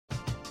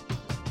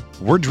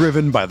We're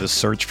driven by the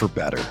search for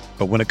better.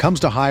 But when it comes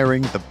to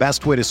hiring, the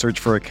best way to search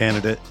for a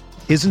candidate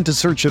isn't to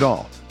search at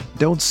all.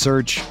 Don't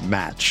search,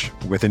 match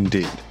with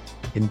Indeed.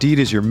 Indeed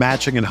is your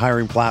matching and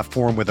hiring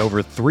platform with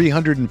over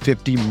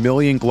 350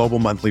 million global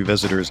monthly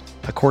visitors,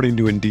 according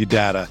to Indeed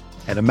data,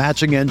 and a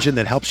matching engine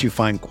that helps you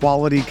find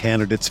quality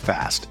candidates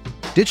fast.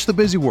 Ditch the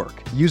busy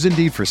work. Use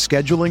Indeed for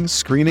scheduling,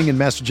 screening, and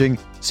messaging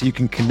so you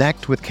can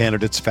connect with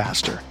candidates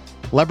faster.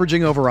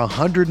 Leveraging over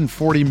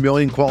 140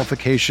 million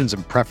qualifications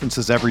and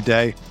preferences every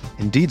day,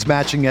 Indeed's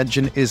matching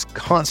engine is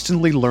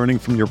constantly learning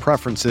from your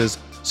preferences,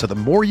 so the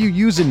more you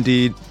use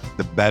Indeed,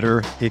 the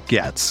better it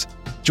gets.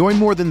 Join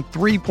more than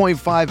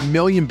 3.5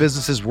 million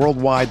businesses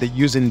worldwide that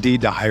use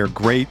Indeed to hire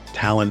great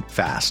talent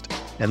fast.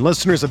 And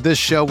listeners of this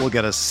show will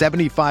get a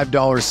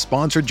 $75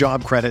 sponsored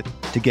job credit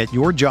to get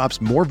your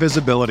jobs more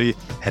visibility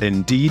at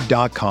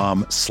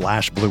Indeed.com/Blue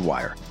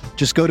Wire.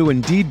 Just go to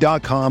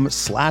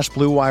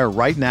Indeed.com/Blue Wire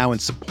right now and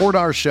support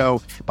our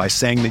show by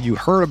saying that you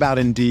heard about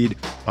Indeed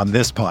on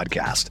this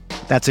podcast.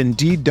 That's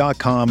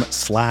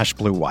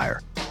Indeed.com/Blue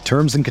Wire.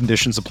 Terms and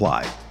conditions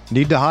apply.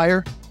 Need to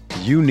hire?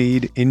 You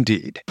need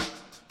Indeed.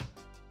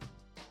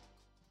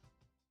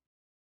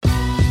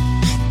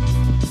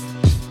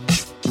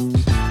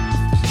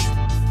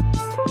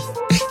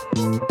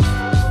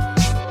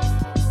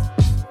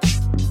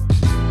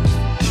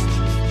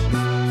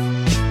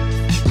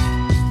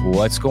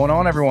 What's going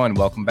on, everyone?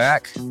 Welcome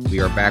back. We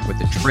are back with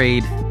the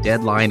trade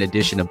deadline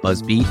edition of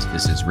BuzzBeat.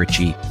 This is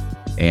Richie,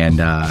 and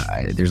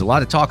there's a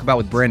lot to talk about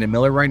with Brandon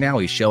Miller right now.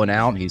 He's showing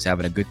out. He's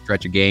having a good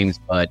stretch of games,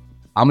 but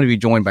I'm going to be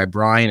joined by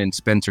Brian and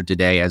Spencer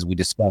today as we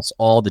discuss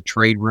all the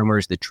trade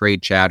rumors, the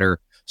trade chatter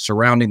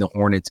surrounding the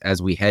Hornets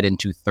as we head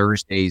into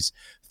Thursday's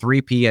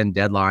 3 p.m.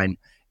 deadline.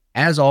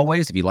 As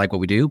always, if you like what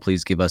we do,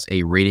 please give us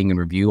a rating and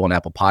review on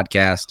Apple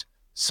Podcast,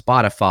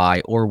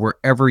 Spotify, or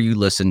wherever you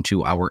listen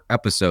to our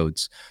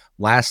episodes.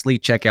 Lastly,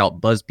 check out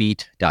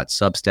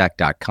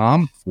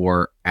buzzbeat.substack.com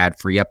for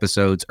ad-free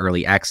episodes,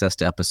 early access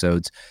to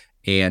episodes,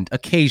 and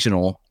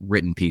occasional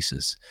written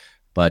pieces.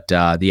 But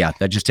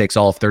that just takes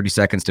all of 30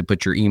 seconds to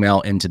put your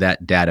email into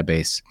that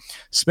database.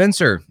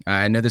 Spencer,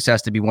 I know this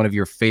has to be one of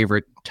your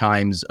favorite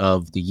times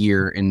of the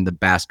year in the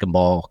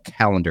basketball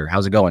calendar.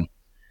 How's it going?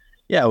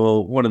 Yeah,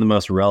 well, one of the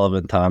most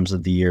relevant times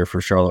of the year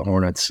for Charlotte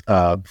Hornets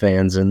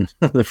fans and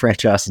the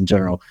franchise in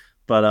general.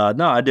 But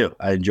no, I do.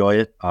 I enjoy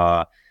it.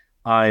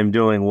 I'm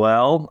doing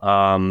well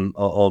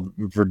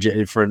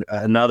for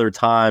another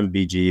time,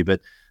 BG, but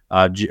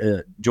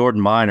Jordan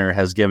Minor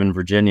has given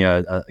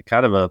Virginia a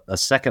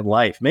second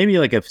life, maybe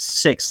like a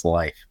sixth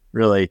life,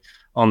 really,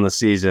 on the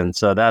season.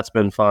 So that's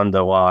been fun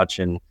to watch,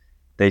 and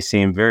they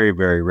seem very,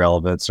 very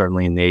relevant,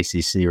 certainly in the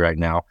ACC right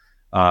now.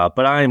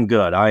 But I am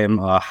good. I am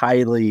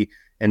highly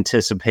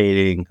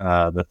anticipating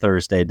the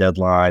Thursday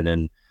deadline,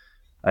 and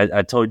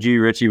I told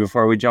you, Richie,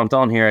 before we jumped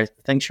on here, I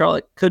think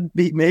Charlotte could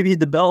be maybe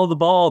the belle of the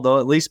ball, though,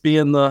 at least be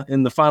in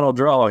the final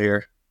draw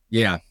here.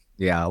 Yeah,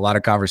 a lot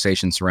of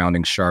conversation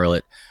surrounding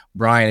Charlotte.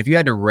 Brian, if you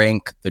had to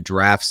rank the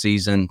draft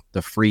season,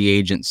 the free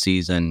agent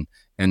season,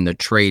 and the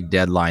trade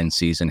deadline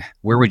season,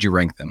 where would you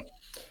rank them?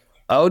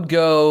 I would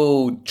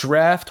go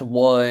draft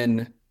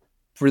one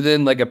for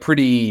then like a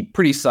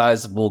pretty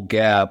sizable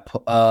gap.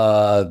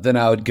 Then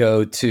I would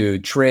go to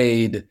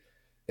trade,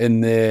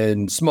 and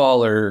then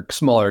smaller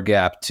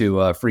gap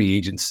to free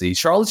agency.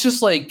 Charlotte's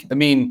just like, I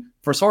mean,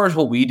 for as far as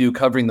what we do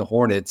covering the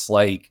Hornets,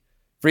 like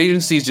free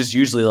agency is just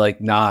usually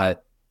like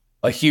not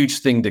a huge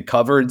thing to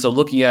cover. And so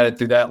looking at it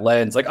through that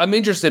lens, like I'm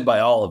interested by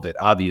all of it,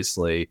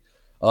 obviously.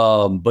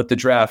 But the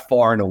draft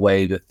far and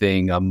away the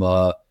thing I'm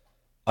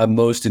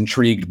most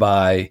intrigued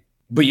by.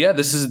 But yeah,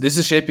 this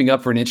is shaping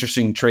up for an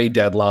interesting trade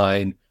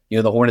deadline. You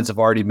know, the Hornets have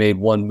already made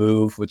one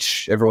move,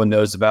 which everyone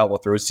knows about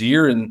with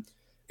Rozier, and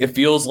it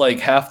feels like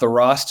half the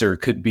roster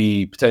could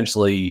be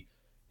potentially,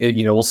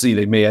 you know, we'll see.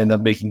 They may end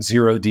up making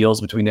 0 deals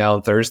between now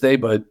and Thursday,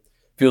 but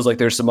feels like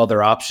there's some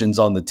other options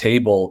on the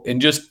table. And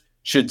just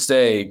should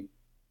say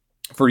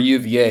for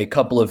UVA, a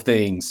couple of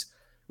things.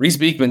 Reese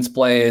Beekman's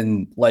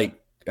playing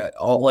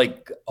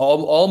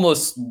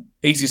almost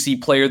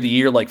ACC Player of the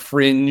Year, like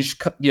fringe,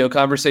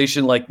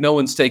 conversation. Like no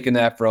one's taken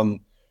that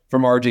from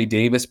RJ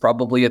Davis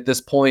probably at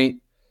this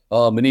point.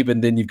 And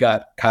even then, you've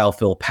got Kyle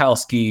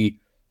Filipowski.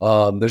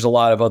 There's a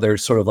lot of other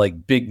sort of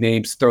like big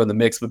names to throw in the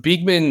mix, but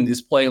Beekman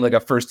is playing like a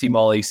first-team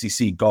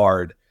All-ACC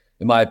guard,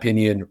 in my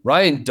opinion.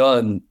 Ryan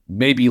Dunn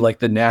may be like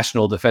the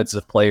National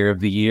Defensive Player of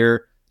the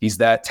Year. He's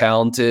that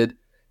talented,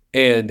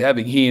 and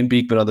having he and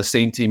Beekman on the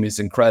same team is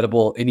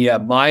incredible. And yeah,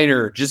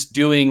 Minor just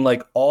doing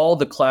like all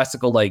the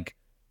classical like,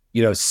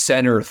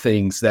 center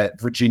things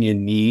that Virginia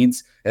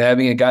needs, and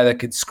having a guy that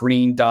could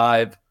screen,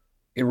 dive,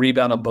 and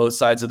rebound on both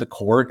sides of the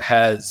court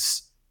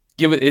has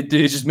it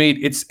just made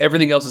it's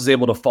everything else is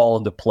able to fall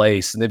into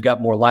place, and they've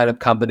got more lineup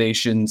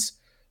combinations.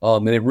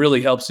 And it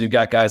really helps. You've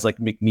got guys like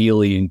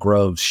McNeely and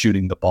Groves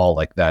shooting the ball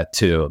like that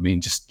too. I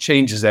mean, just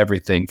changes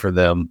everything for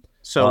them.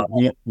 So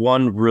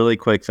one really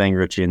quick thing,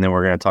 Richie, and then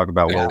we're going to talk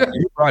about what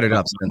you brought it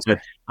up,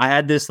 Spencer. I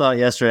had this thought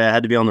yesterday. I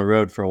had to be on the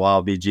road for a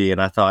while, BG,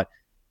 and I thought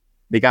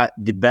they got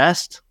the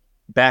best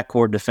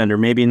backcourt defender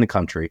maybe in the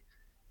country,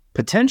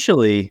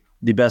 potentially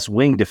the best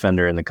wing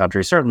defender in the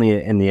country, certainly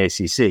in the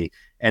ACC.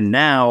 And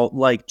now,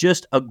 like,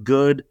 just a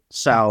good,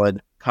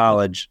 solid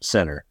college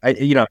center.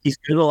 He's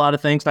good at a lot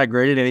of things, not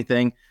great at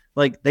anything.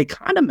 Like, they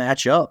kind of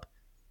match up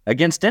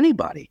against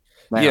anybody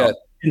now. Yeah.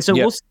 And so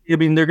we'll see. I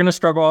mean, they're going to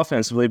struggle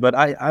offensively, but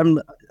I'm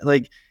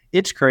like,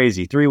 it's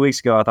crazy. 3 weeks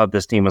ago, I thought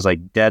this team was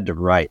like dead to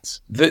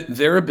rights.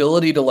 Their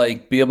ability to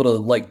like be able to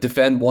like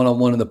defend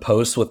one-on-one in the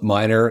post with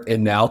Minor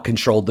and now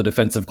control the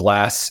defensive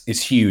glass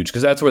is huge,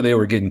 because that's where they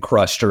were getting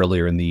crushed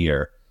earlier in the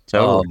year.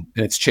 And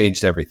it's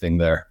changed everything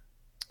there.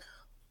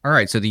 All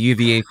right, so the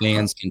UVA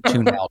fans can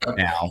tune out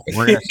now.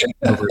 We're going to switch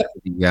over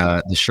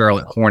to the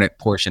Charlotte Hornet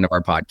portion of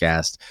our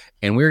podcast,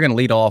 and we're going to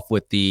lead off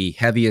with the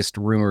heaviest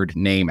rumored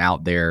name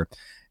out there.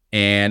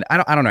 And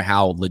I don't know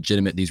how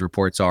legitimate these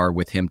reports are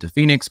with him to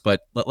Phoenix,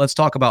 but let's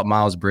talk about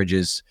Miles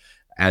Bridges.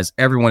 As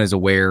everyone is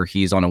aware,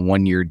 he's on a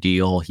 1-year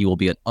deal. He will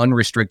be an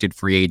unrestricted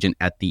free agent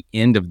at the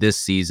end of this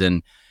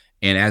season.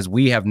 And as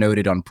we have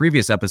noted on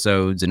previous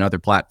episodes and other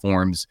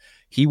platforms,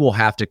 he will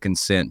have to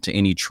consent to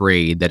any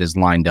trade that is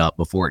lined up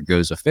before it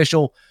goes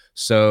official.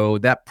 So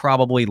that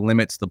probably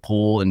limits the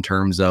pool in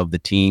terms of the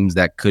teams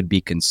that could be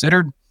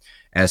considered.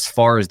 As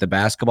far as the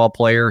basketball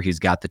player, he's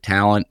got the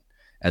talent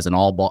as an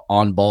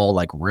on-ball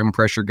like rim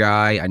pressure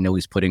guy. I know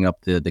he's putting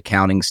up the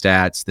counting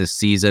stats this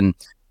season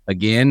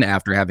again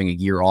after having a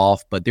year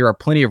off, but there are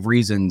plenty of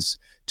reasons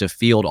to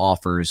field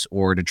offers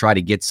or to try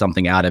to get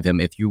something out of him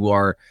if you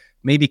are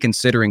maybe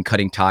considering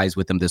cutting ties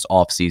with him this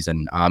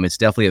offseason. It's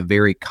definitely a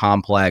very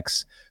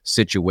complex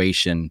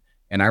situation.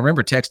 And I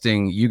remember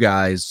texting you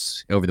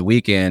guys over the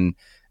weekend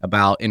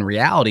about, in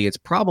reality, it's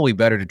probably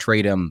better to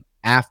trade him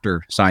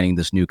after signing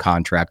this new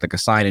contract, like a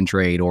sign and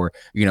trade, or,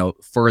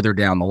 further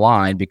down the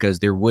line, because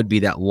there would be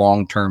that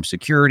long-term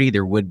security.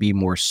 There would be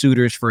more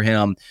suitors for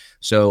him.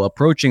 So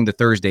approaching the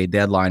Thursday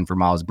deadline for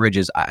Miles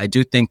Bridges, I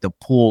do think the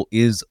pool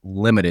is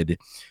limited.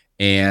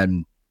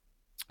 And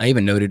I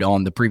even noted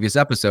on the previous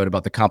episode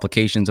about the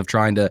complications of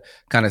trying to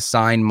kind of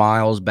sign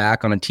Miles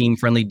back on a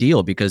team-friendly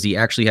deal, because he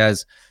actually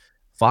has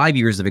 5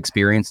 years of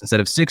experience instead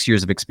of 6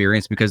 years of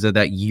experience because of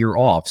that year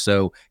off.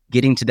 So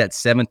getting to that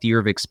 7th year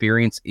of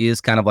experience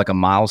is kind of like a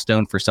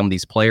milestone for some of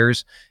these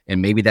players.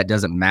 And maybe that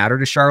doesn't matter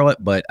to Charlotte,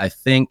 but I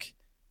think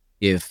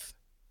if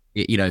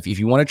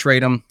you want to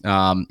trade him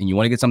and you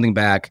want to get something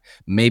back,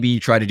 maybe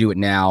you try to do it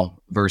now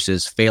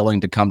versus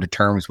failing to come to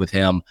terms with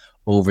him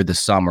over the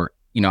summer.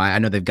 I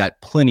know they've got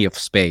plenty of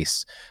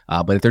space,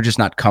 but if they're just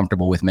not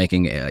comfortable with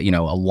making a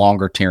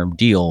longer term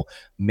deal,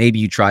 maybe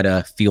you try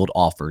to field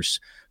offers.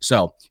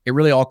 So it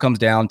really all comes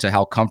down to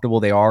how comfortable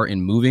they are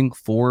in moving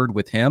forward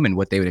with him and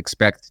what they would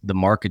expect the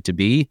market to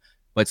be.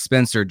 But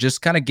Spencer,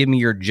 just kind of give me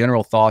your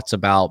general thoughts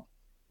about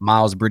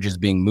Miles Bridges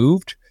being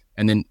moved,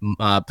 and then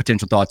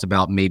potential thoughts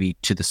about maybe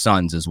to the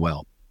Suns as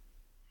well.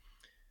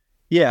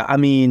 Yeah, I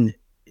mean,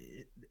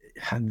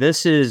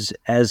 this is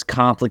as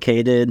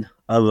complicated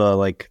of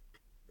a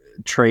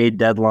trade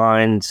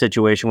deadline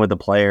situation with the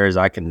player as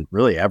I can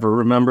really ever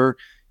remember,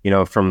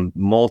 from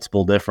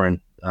multiple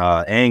different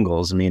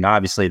angles. I mean,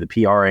 obviously the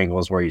PR angle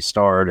is where you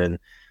start. And,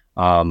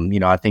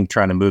 I think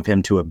trying to move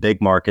him to a big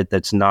market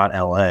that's not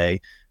LA,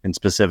 and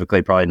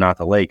specifically probably not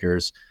the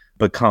Lakers,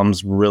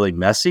 becomes really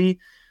messy.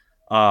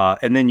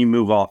 And then you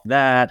move off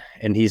that,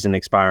 and he's an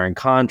expiring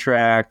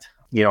contract,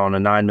 on a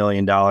 $9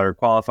 million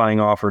qualifying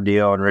offer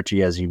deal. And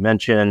Richie, as you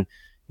mentioned,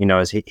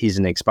 he's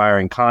an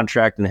expiring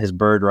contract, and his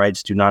bird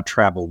rights do not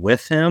travel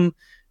with him.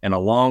 And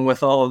along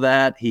with all of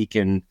that, he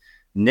can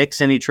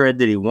nix any trade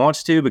that he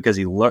wants to because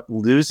he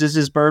loses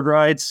his bird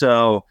rights.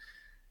 So,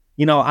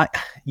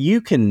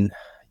 you can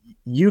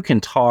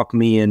talk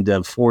me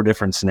into 4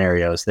 different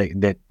scenarios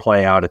that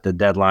play out at the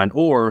deadline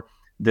or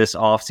this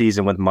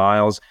offseason with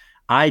Miles.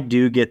 I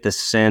do get the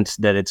sense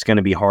that it's going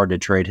to be hard to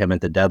trade him at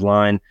the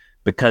deadline,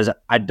 because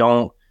I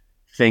don't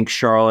think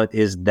Charlotte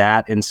is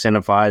that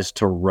incentivized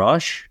to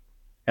rush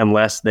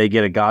unless they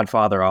get a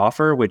Godfather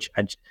offer, which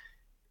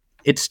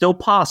it's still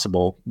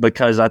possible,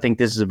 because I think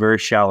this is a very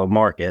shallow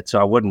market,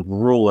 so I wouldn't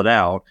rule it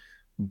out.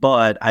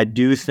 But I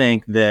do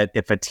think that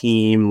if a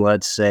team,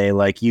 let's say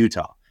like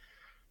Utah,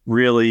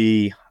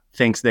 really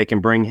thinks they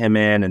can bring him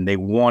in and they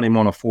want him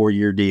on a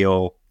 4-year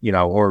deal,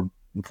 or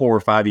 4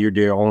 or 5 year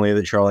deal only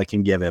that Charlotte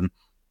can give him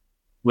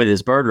with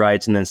his bird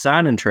rights, and then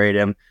sign and trade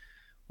him,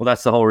 well,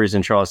 that's the whole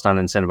reason Charlotte's not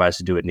incentivized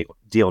to do a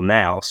deal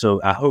now.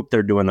 So I hope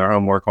they're doing their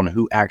homework on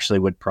who actually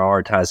would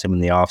prioritize him in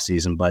the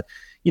offseason. But,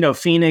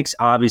 Phoenix,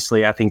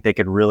 obviously, I think they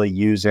could really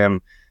use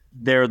him.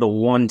 They're the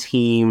one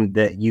team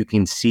that you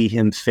can see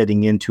him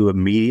fitting into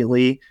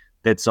immediately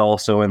that's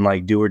also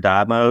in do or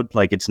die mode.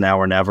 Like, it's now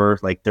or never.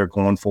 Like, they're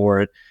going for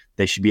it.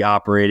 They should be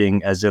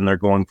operating as in they're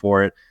going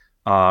for it.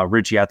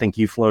 Richie, I think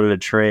you floated a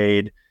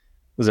trade.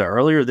 Was it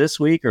earlier this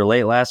week or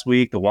late last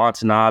week? The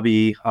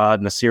Watanabe,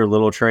 Nasir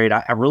Little trade.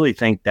 I really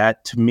think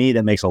that, to me,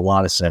 that makes a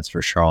lot of sense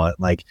for Charlotte.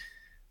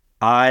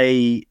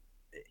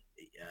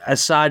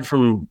 Aside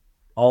from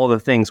all the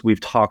things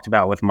we've talked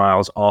about with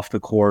Miles off the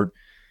court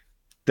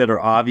that are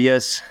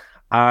obvious,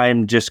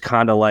 I'm just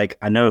kind of like,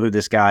 I know who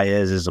this guy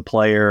is as a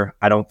player.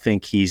 I don't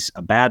think he's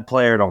a bad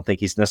player. I don't think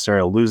he's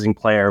necessarily a losing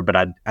player,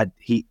 but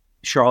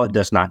Charlotte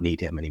does not need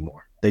him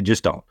anymore. They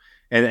just don't.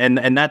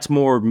 And that's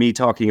more me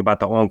talking about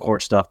the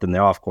on-court stuff than the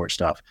off-court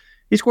stuff.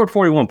 He scored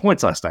 41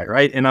 points last night,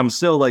 right? And I'm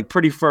still like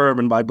pretty firm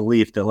in my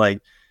belief that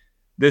like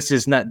this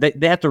is not, they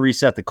have to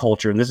reset the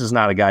culture, and this is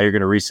not a guy you're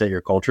going to reset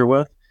your culture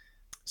with.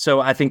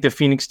 So I think the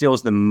Phoenix deal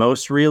is the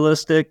most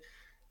realistic.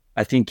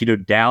 I think,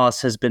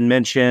 Dallas has been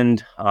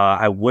mentioned.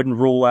 I wouldn't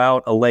rule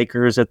out a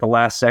Lakers at the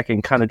last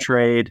second kind of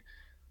trade.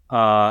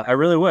 I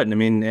really wouldn't. I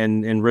mean,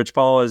 and Rich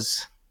Paul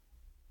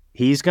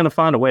he's going to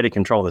find a way to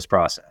control this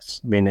process.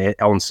 I mean,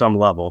 on some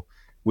level,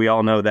 we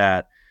all know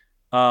that.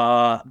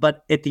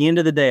 But at the end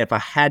of the day, if I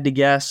had to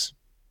guess,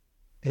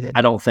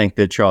 I don't think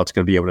that Charlotte's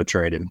going to be able to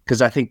trade him,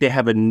 because I think they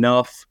have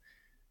enough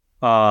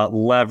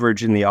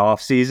leverage in the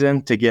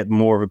offseason to get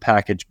more of a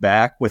package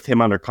back with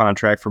him under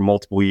contract for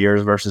multiple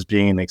years versus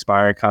being an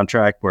expiring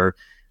contract where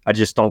I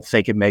just don't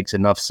think it makes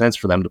enough sense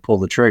for them to pull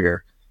the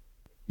trigger.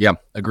 Yeah,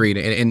 agreed.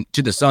 And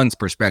to the Suns'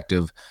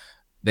 perspective,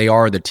 they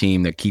are the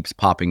team that keeps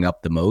popping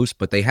up the most,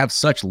 but they have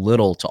such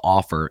little to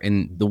offer.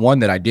 And the one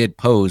that I did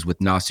pose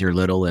with Nasir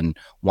Little and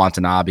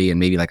Watanabe and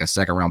maybe like a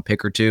second round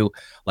pick or two,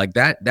 like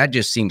that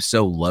just seems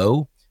so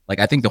low. Like,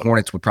 I think the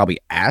Hornets would probably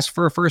ask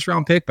for a first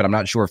round pick, but I'm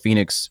not sure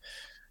Phoenix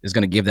is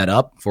going to give that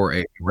up for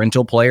a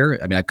rental player.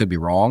 I mean, I could be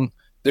wrong.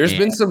 There's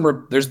been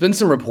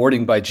some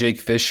reporting by Jake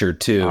Fisher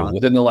too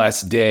within the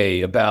last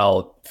day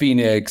about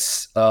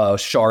Phoenix,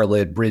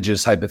 Charlotte,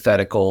 Bridges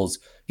hypotheticals.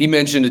 He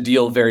mentioned a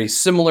deal very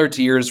similar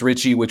to yours,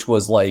 Richie, which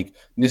was like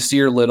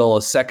Nasir Little,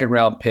 a second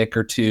round pick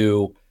or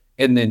two,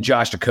 and then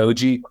Josh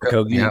Okogie,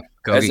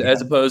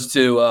 as opposed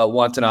to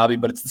Watanabe.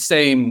 But it's the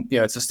same,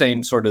 it's the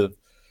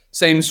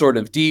same sort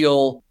of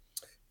deal.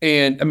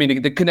 And I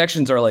mean, the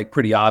connections are like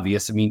pretty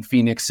obvious. I mean,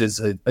 Phoenix is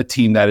a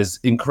team that is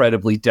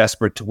incredibly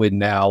desperate to win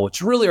now,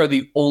 which really are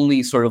the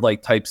only sort of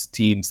like types of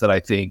teams that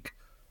I think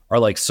are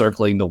like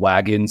circling the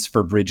wagons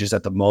for Bridges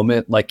at the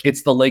moment. Like,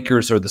 it's the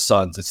Lakers or the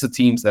Suns. It's the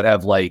teams that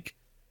have like,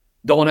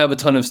 don't have a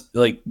ton of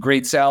like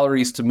great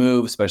salaries to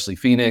move, especially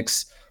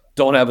Phoenix.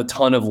 Don't have a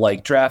ton of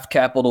like draft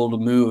capital to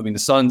move. I mean, the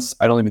Suns,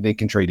 I don't even think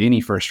can trade any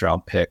first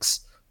round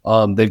picks.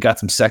 They've got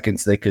some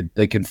seconds they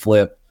can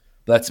flip.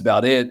 That's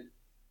about it.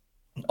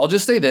 I'll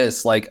just say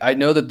this, like, I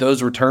know that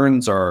those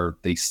returns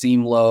they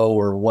seem low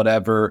or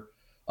whatever.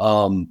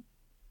 I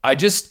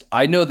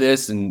know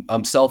this, and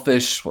I'm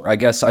selfish,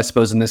 I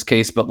suppose in this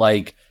case, but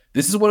like,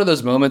 this is one of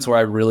those moments where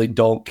I really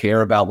don't care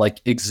about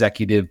like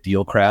executive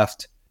deal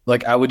craft.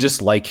 Like, I would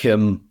just like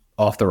him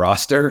off the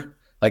roster.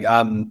 Like,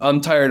 I'm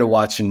tired of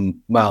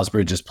watching Miles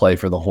Bridges play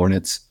for the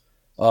Hornets.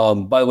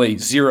 By the way,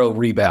 0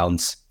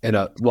 rebounds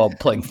while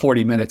playing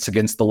 40 minutes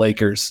against the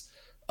Lakers,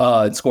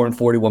 and scoring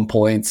 41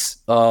 points.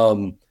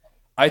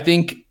 I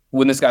think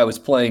when this guy was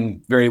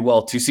playing very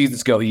well 2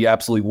 seasons ago, he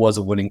absolutely was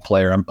a winning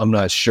player. I'm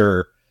not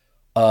sure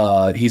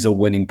he's a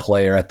winning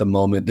player at the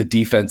moment. The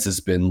defense has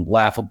been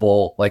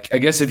laughable. Like, I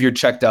guess if you're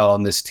checked out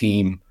on this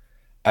team,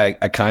 I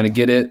kind of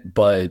get it.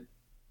 But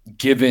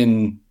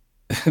given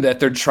that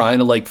they're trying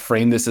to like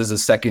frame this as a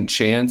second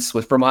chance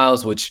for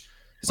Miles, which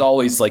has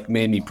always like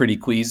made me pretty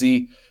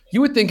queasy,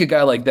 you would think a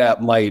guy like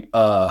that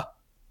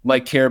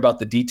might care about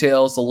the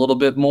details a little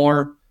bit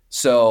more.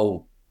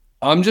 So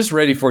I'm just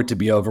ready for it to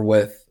be over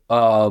with.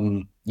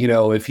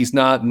 If he's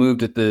not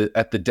moved at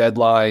the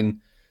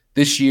deadline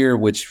this year,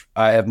 which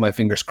I have my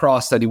fingers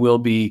crossed that he will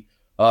be,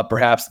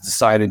 perhaps it's a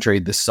sign and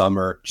trade this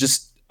summer.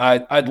 Just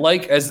I'd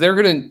like, as they're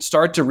going to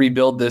start to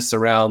rebuild this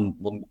around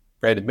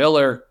Brandon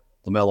Miller,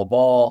 LaMelo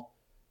Ball,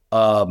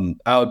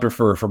 I would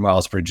prefer for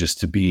Miles Bridges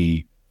to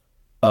be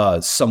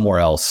somewhere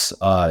else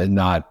and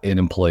not an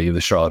employee of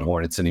the Charlotte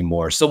Hornets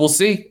anymore. So we'll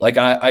see. Like,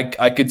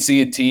 I could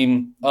see a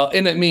team,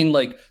 and I mean,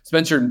 like,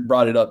 Spencer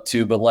brought it up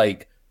too, but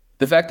like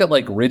the fact that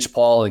like Rich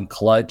Paul and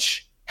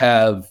Clutch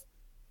have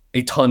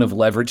a ton of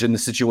leverage in the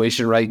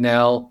situation right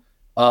now,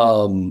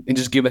 and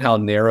just given how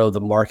narrow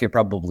the market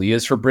probably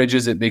is for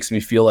Bridges, it makes me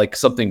feel like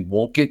something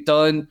won't get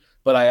done.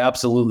 But I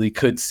absolutely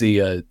could see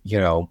if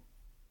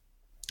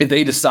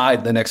they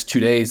decide the next 2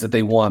 days that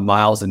they want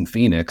Miles in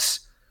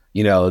Phoenix,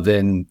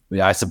 then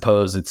I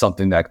suppose it's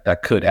something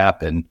that could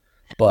happen.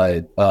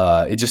 But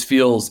it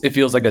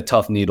feels like a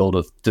tough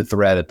needle to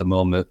thread at the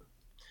moment.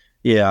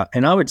 Yeah,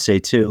 and I would say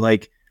too,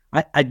 like,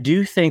 I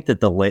do think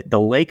that the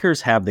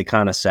Lakers have the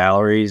kind of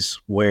salaries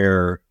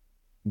where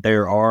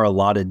there are a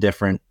lot of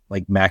different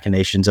like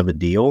machinations of a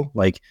deal.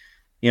 Like,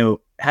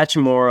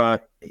 Hachimura,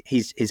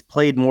 he's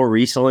played more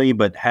recently,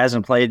 but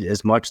hasn't played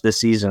as much this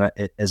season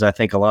as I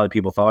think a lot of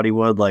people thought he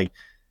would. Like,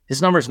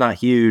 his number's not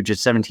huge.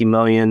 It's 17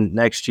 million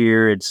next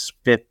year. It's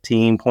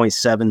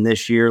 15.7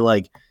 this year.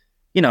 Like,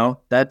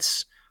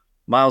 that's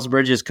Miles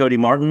Bridges, Cody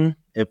Martin.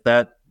 If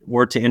that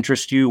were to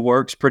interest you,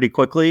 works pretty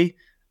quickly.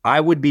 I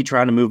would be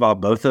trying to move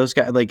out both those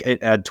guys. Like,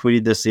 I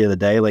tweeted this the other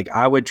day. Like,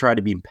 I would try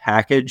to be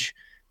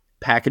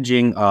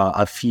packaging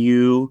a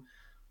few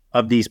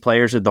of these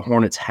players that the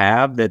Hornets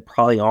have that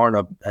probably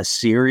aren't a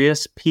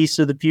serious piece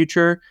of the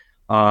future.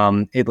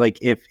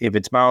 If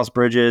it's Miles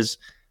Bridges,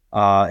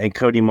 and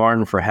Cody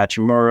Martin for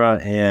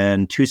Hachimura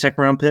and 2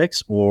 second-round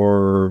picks,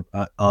 or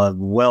a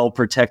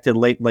well-protected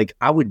late. Like,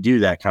 I would do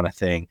that kind of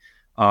thing.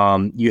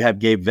 You have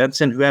Gabe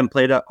Vincent, who hadn't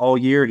played all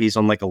year. He's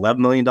on like $11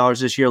 million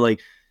this year.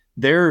 Like,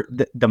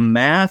 the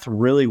math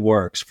really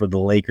works for the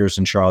Lakers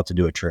and Charlotte to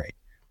do a trade.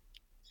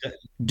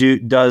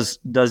 Does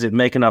it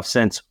make enough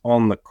sense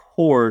on the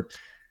court?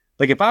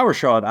 Like, if I were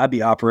Charlotte, I'd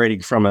be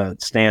operating from a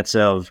stance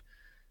of,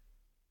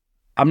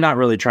 I'm not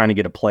really trying to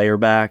get a player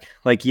back.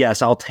 Like,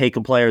 yes, I'll take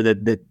a player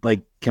that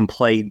like can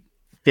play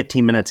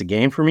 15 minutes a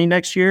game for me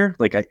next year.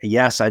 Like,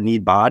 yes, I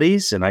need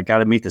bodies and I got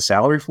to meet the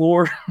salary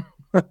floor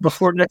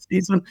before next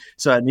season.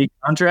 So I need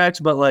contracts,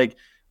 but like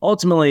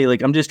ultimately,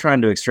 like I'm just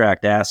trying to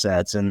extract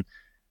assets. And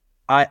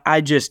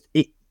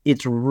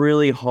it's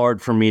really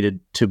hard for me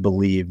to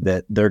believe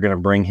that they're going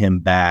to bring him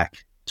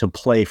back to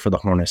play for the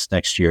Hornets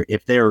next year.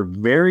 If they're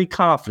very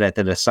confident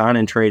that a sign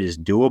and trade is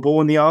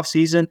doable in the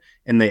offseason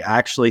and they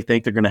actually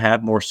think they're going to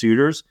have more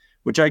suitors,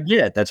 which I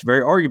get, that's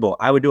very arguable,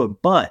 I would do it.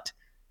 But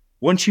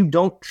once you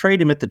don't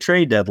trade him at the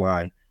trade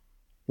deadline,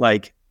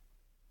 like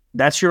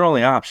that's your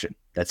only option.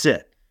 That's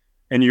it.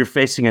 And you're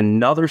facing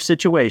another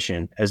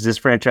situation, as this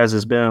franchise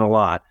has been in a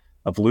lot,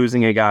 of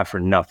losing a guy for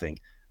nothing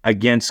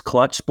against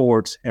Clutch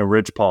Sports and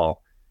Rich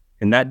Paul.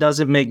 And that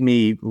doesn't make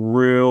me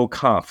real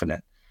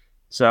confident.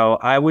 So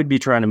I would be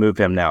trying to move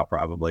him now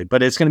probably,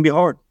 but it's going to be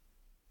hard.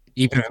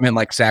 Even if it meant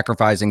like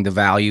sacrificing the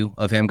value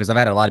of him, because I've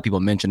had a lot of people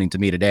mentioning to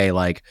me today,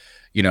 like,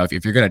 you know, if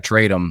you're going to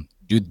trade him,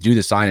 do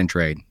the sign and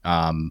trade.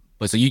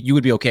 But so you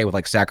would be okay with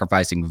like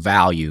sacrificing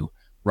value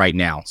right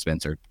now,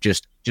 Spencer,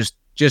 just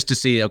to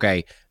see,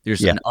 okay,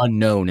 there's an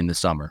unknown in the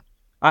summer.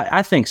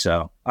 I think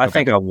so. I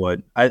think I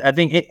would. I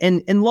think,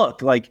 and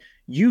look, like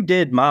you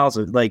did Miles,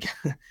 like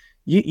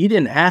you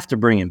didn't have to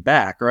bring him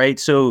back, right?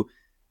 So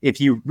if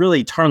you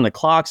really turn the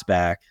clocks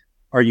back,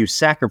 are you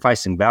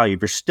sacrificing value?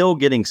 If you're still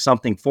getting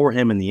something for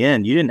him in the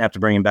end, you didn't have to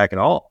bring him back at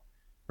all,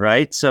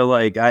 right? So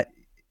like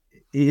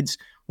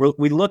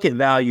we look at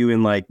value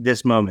in like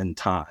this moment in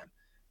time,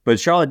 but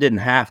Charlotte didn't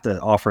have to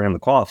offer him the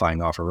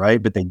qualifying offer,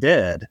 right? But they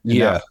did.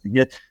 Yeah.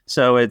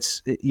 So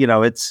it's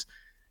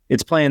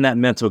playing that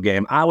mental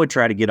game. I would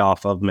try to get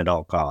off of him at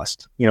all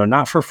cost,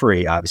 not for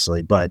free,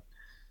 obviously, but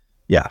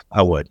yeah,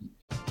 I would.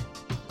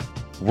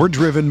 We're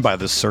driven by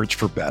the search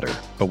for better.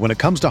 But when it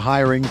comes to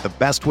hiring, the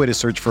best way to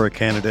search for a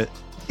candidate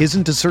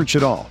isn't to search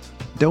at all.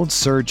 Don't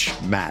search,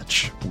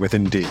 match with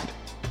Indeed.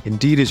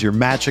 Indeed is your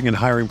matching and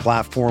hiring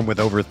platform with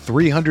over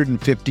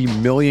 350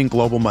 million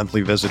global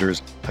monthly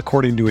visitors,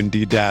 according to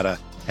Indeed data,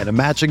 and a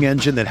matching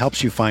engine that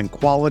helps you find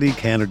quality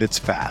candidates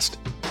fast.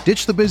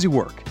 Ditch the busy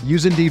work.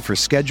 Use Indeed for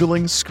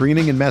scheduling,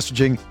 screening, and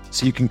messaging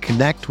so you can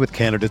connect with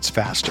candidates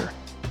faster.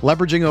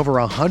 Leveraging over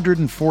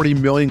 140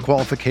 million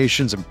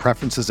qualifications and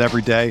preferences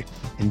every day,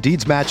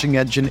 Indeed's matching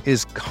engine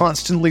is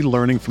constantly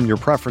learning from your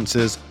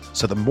preferences,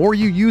 so the more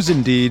you use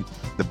Indeed,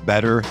 the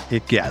better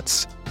it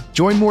gets.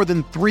 Join more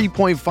than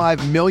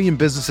 3.5 million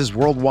businesses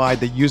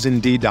worldwide that use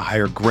Indeed to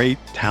hire great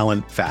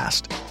talent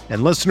fast.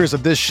 And listeners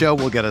of this show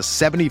will get a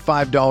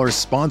 $75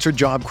 sponsored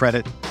job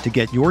credit to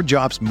get your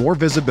jobs more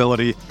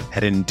visibility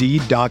at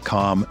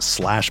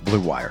Indeed.com/Blue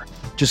Wire.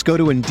 Just go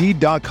to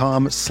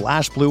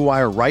Indeed.com/Blue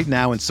Wire right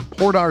now and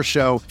support our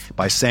show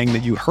by saying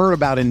that you heard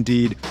about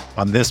Indeed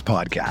on this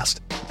podcast.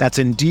 That's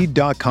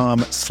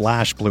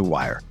Indeed.com/Blue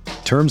Wire.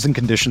 Terms and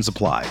conditions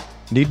apply.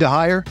 Need to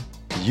hire?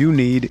 You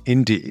need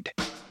Indeed.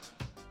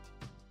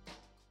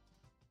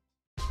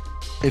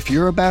 If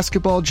you're a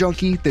basketball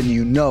junkie, then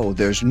you know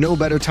there's no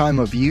better time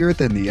of year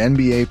than the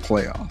NBA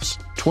playoffs.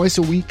 Twice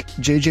a week,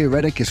 JJ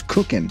Redick is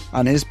cooking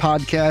on his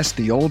podcast,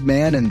 The Old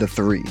Man and the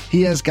Three.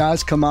 He has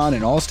guys come on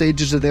in all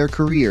stages of their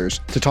careers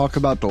to talk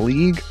about the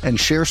league and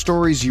share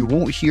stories you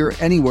won't hear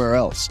anywhere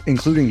else,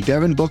 including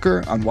Devin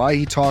Booker on why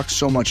he talks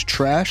so much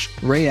trash,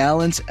 Ray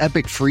Allen's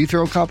epic free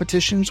throw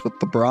competitions with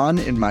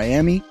LeBron in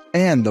Miami,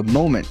 and the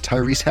moment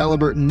Tyrese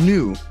Halliburton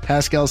knew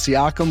Pascal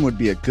Siakam would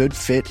be a good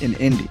fit in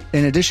Indy.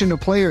 In addition to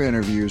player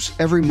interviews,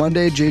 every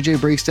Monday JJ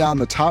breaks down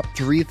the top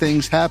 3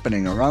 things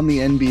happening around the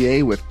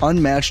NBA with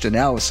unmatched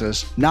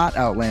analysis, not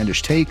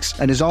outlandish takes,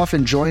 and is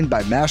often joined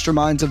by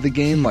masterminds of the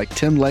game like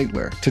Tim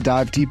Legler to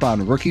dive deep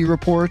on rookie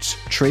reports,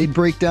 trade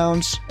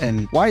breakdowns,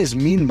 and why is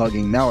mean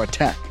mugging now a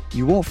tech?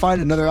 You won't find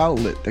another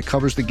outlet that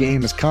covers the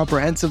game as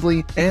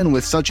comprehensively and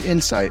with such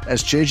insight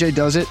as JJ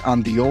does it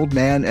on The Old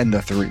Man and the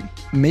Three.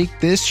 Make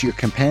this your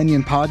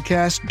companion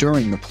podcast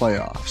during the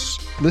playoffs.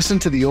 Listen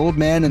to The Old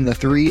Man and the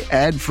Three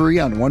ad-free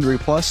on Wondery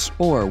Plus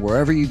or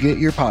wherever you get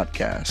your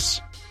podcasts.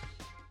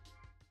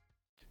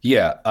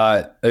 Yeah,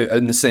 I'm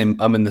in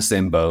the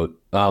same boat.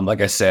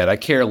 Like I said, I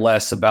care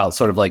less about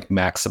sort of like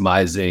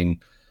maximizing,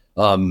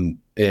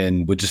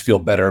 and would just feel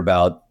better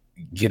about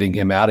getting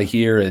him out of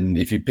here. And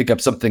if you pick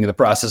up something in the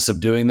process of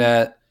doing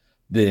that,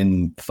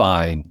 then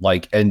fine,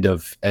 like end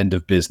of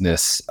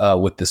business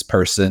with this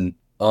person.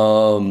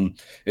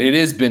 It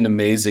has been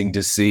amazing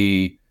to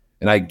see,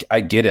 and I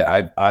get it.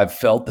 I've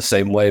felt the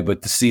same way,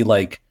 but to see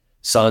like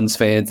Suns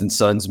fans and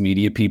Suns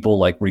media people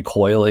like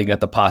recoiling at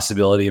the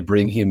possibility of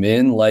bringing him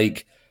in,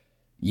 like,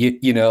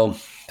 you know,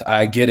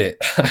 I get it.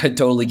 I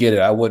totally get it.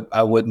 I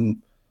wouldn't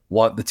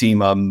want the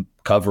team I'm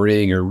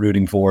covering or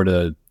rooting for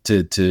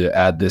to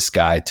add this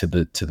guy to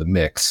the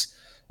mix.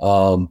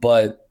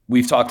 But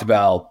we've talked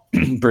about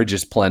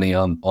Bridges plenty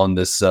on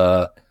this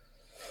pod,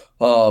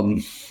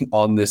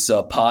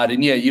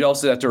 and yeah, you'd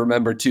also have to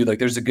remember too, like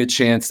there's a good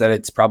chance that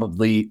it's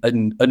probably a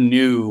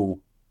new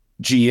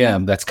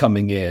GM that's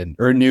coming in,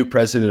 or a new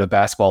president of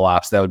basketball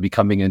ops that would be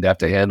coming in to have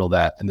to handle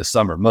that in the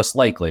summer, most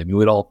likely. I mean,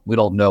 we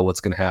don't know what's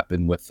going to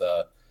happen with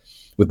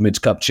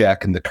Mitch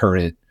Kupchak and the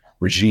current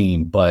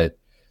regime, but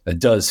it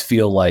does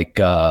feel like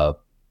that's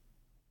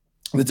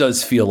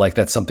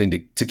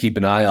something to keep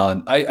an eye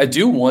on. I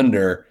do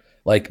wonder,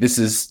 like, this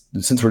is,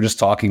 since we're just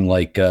talking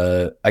like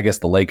I guess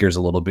the Lakers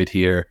a little bit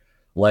here,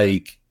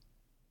 like,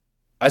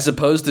 I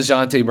suppose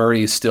DeJounte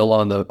Murray is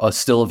still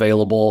still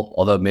available,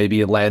 although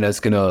maybe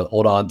Atlanta's going to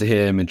hold on to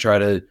him and try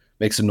to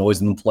make some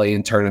noise in the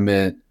play-in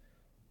tournament.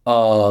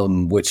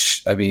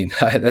 Which, I mean,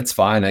 that's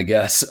fine, I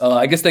guess.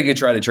 I guess they could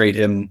try to trade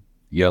him,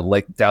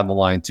 like down the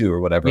line too,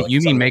 or whatever. You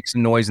mean make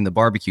some noise in the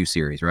barbecue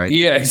series, right?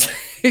 Yeah,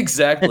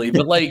 exactly.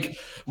 But like,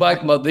 my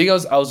thing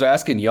I was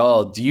asking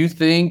y'all, do you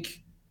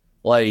think,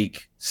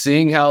 like,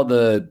 seeing how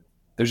there's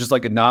just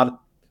like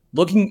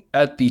looking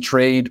at the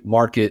trade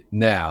market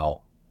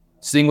now,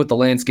 seeing what the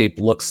landscape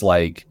looks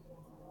like,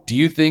 do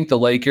you think the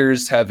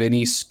Lakers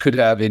could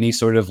have any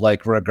sort of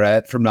like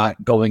regret from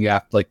not going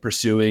after, like,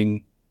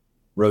 pursuing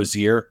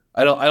Rozier?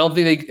 I don't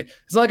think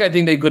it's not like I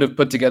think they could have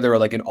put together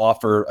like an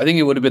offer. I think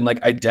it would have been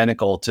like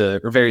identical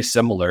to, or very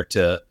similar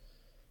to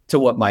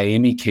what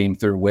Miami came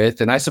through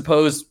with. And I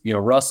suppose, D'Angelo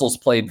Russell's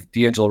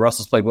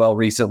played well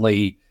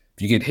recently.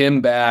 If you get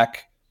him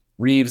back,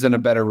 Reeves in a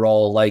better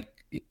role, like,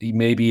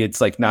 maybe it's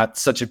like not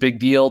such a big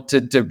deal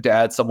to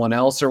add someone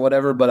else or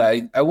whatever.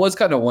 But I was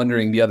kind of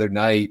wondering the other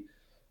night,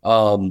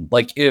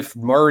 like, if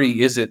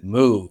Murray isn't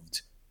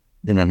moved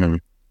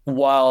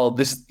while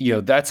this,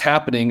 that's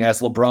happening, as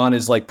LeBron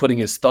is like putting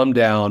his thumb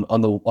down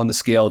on the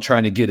scale,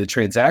 trying to get a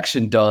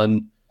transaction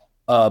done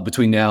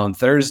between now and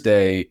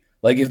Thursday.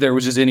 Like, if there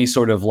was just any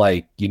sort of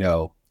like,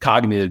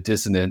 cognitive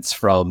dissonance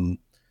from,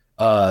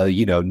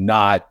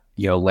 not,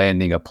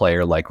 landing a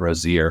player like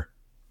Rozier.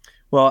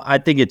 Well, I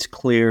think it's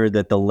clear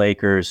that the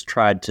Lakers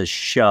tried to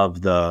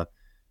shove the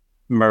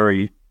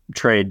Murray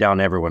trade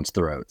down everyone's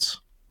throats,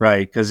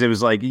 right? Because it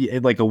was like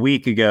a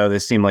week ago,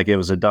 this seemed like it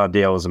was a done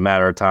deal. It was a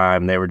matter of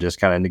time. They were just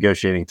kind of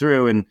negotiating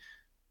through.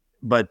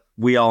 But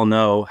we all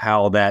know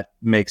how that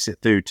makes it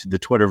through to the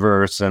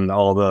Twitterverse and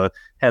all the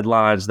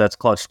headlines. That's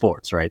Clutch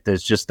Sports, right?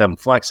 There's just them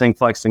flexing.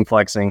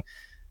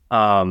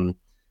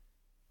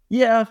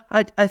 Yeah,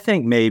 I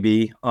think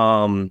maybe.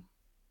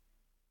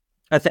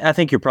 I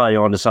think you're probably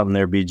onto something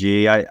there,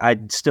 BG. I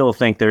still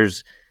think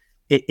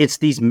it's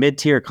these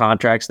mid-tier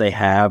contracts they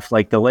have.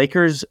 Like, the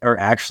Lakers are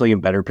actually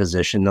in better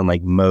position than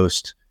like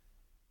most.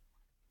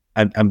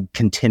 I'm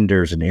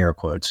contenders in air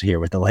quotes here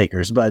with the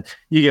Lakers, but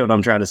you get what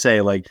I'm trying to say.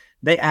 Like,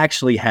 they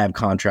actually have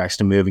contracts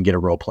to move and get a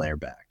role player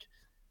back,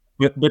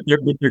 but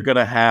they're going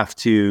to have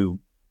to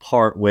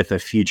part with a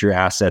future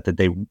asset that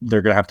they're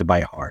going to have to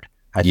buy hard.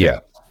 I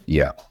think.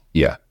 Yeah.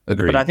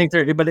 Agreed. But I think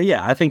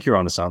I think you're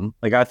onto something.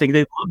 Like, I think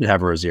they'd love to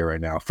have Rozier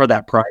right now for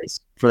that price.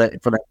 For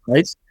that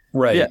price.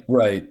 Right, yeah.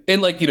 Right.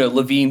 And like,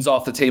 Levine's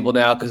off the table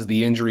now because of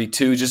the injury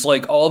too. Just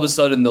like all of a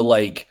sudden the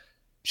like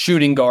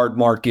shooting guard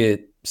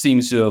market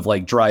seems to have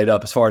like dried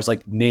up as far as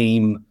like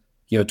name,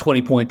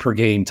 20 point per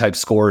game type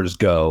scores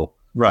go.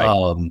 Right.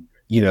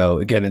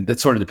 Again, that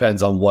sort of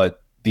depends on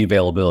what the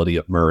availability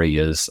of Murray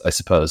is, I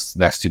suppose, the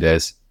next 2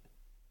 days.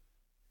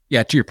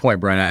 Yeah, to your point,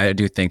 Brian, I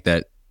do think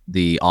that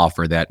the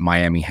offer that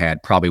Miami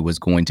had probably was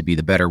going to be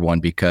the better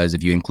one, because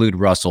if you include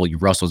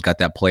Russell's got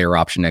that player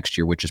option next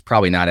year, which is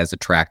probably not as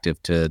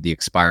attractive to the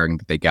expiring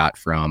that they got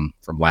from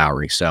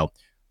Lowry. So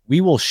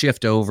we will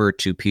shift over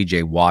to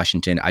PJ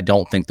Washington. I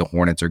don't think the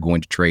Hornets are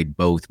going to trade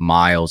both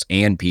Miles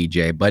and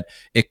PJ, but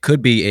it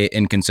could be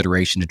in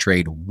consideration to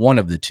trade one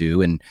of the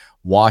two. And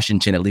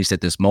Washington, at least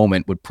at this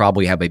moment, would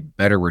probably have a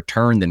better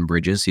return than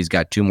Bridges. He's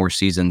got 2 more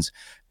seasons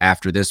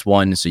after this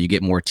one, so you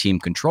get more team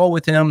control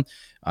with him.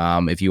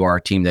 If you are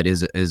a team that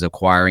is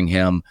acquiring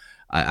him,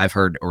 I've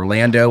heard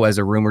Orlando as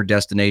a rumored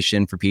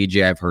destination for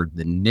PJ. I've heard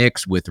the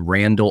Knicks with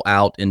Randall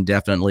out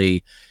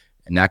indefinitely,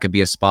 and that could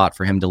be a spot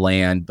for him to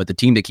land. But the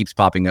team that keeps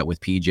popping up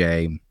with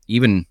PJ,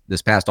 even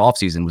this past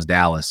offseason, was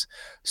Dallas.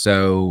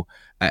 So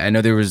I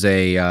know there was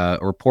a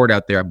report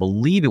out there, I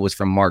believe it was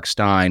from Mark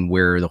Stein,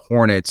 where the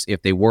Hornets,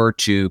 if they were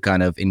to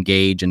kind of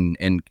engage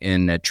in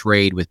a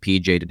trade with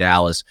PJ to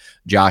Dallas,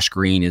 Josh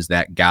Green is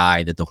that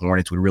guy that the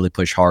Hornets would really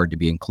push hard to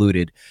be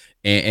included.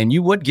 And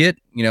you would get,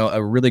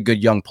 a really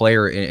good young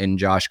player in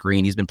Josh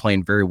Green. He's been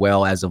playing very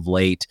well as of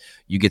late.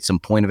 You get some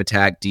point of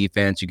attack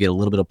defense. You get a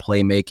little bit of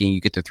playmaking. You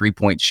get the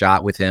 3-point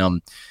shot with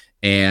him.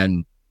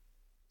 And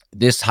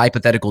this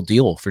hypothetical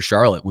deal for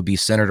Charlotte would be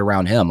centered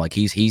around him. Like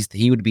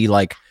he would be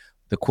like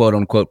the quote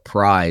unquote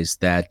prize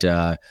that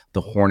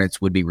the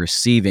Hornets would be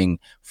receiving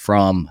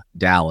from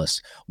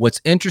Dallas. What's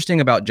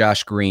interesting about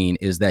Josh Green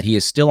is that he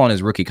is still on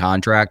his rookie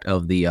contract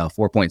of the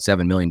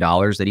 $4.7 million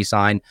that he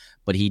signed,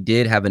 but he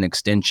did have an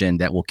extension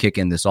that will kick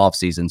in this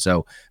offseason.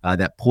 So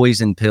that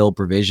poison pill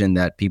provision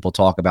that people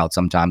talk about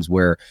sometimes,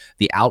 where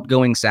the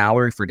outgoing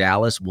salary for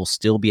Dallas will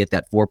still be at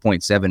that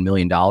 $4.7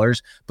 million,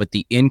 but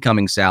the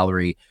incoming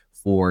salary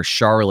for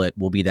Charlotte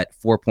will be that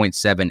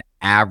 4.7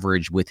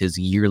 average with his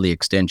yearly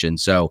extension.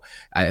 So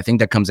I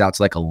think that comes out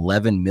to like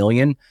 11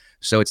 million.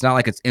 So it's not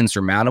like it's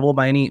insurmountable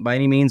by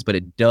any means, but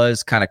it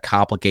does kind of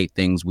complicate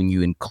things when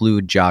you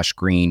include Josh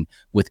Green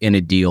within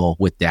a deal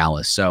with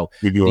Dallas. So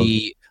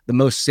the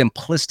most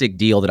simplistic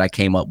deal that I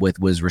came up with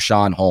was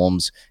Richaun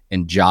Holmes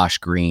and Josh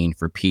Green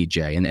for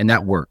PJ. And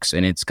that works.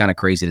 And it's kind of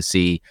crazy to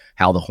see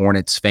how the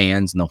Hornets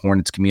fans and the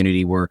Hornets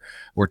community were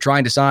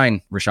trying to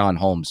sign Richaun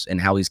Holmes and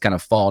how he's kind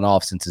of fallen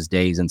off since his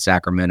days in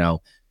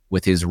Sacramento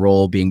with his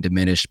role being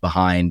diminished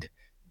behind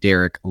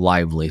Derek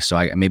Lively.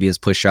 So maybe his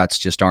push shots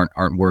just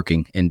aren't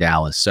working in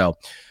Dallas. So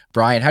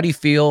Brian, how do you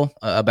feel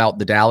about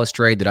the Dallas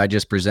trade that I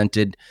just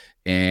presented?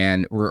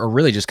 And we're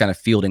really just kind of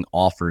fielding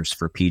offers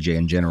for PJ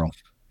in general.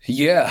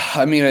 Yeah,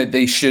 I mean,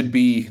 they should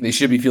be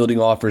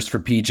fielding offers for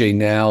PJ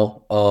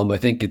now. I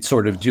think it's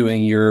sort of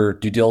doing your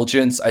due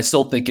diligence. I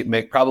still think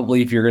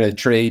probably if you're going to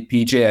trade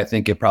PJ, I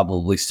think it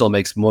probably still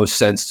makes most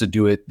sense to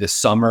do it this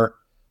summer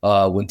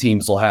when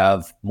teams will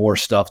have more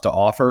stuff to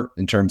offer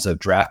in terms of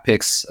draft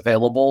picks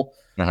available.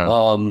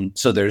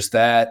 So there's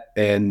that,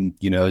 and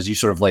as you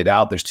sort of laid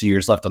out, there's 2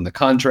 years left on the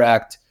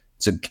contract.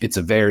 It's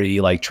a very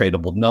like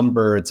tradable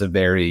number. It's a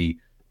very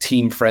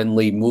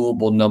team-friendly,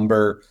 movable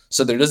number.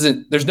 So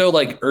there's no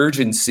like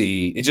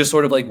urgency. It's just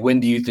sort of like, when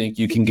do you think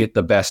you can get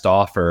the best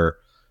offer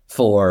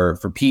for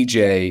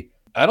PJ?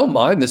 I don't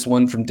mind this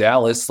one from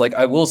Dallas. Like,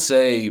 I will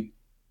say,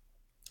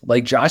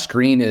 like, Josh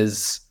Green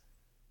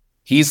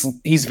he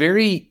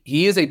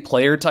is a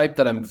player type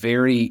that I'm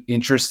very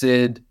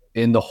interested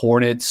in the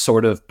Hornets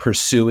sort of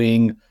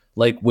pursuing,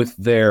 like, with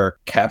their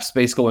cap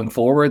space going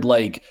forward,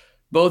 like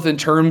both in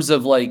terms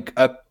of like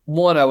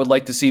one, I would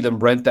like to see them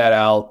rent that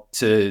out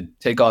to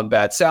take on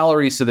bad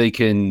salary so they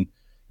can,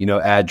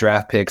 add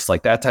draft picks,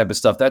 like that type of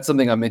stuff. That's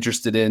something I'm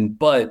interested in.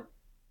 But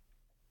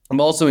I'm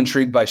also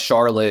intrigued by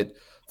Charlotte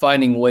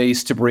finding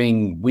ways to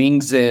bring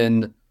wings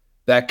in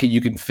that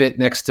you can fit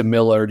next to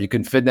Miller, you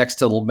can fit next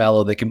to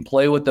LaMelo. They can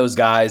play with those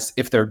guys.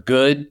 If they're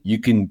good, you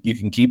can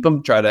keep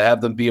them, try to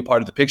have them be a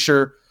part of the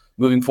picture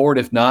moving forward.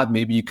 If not,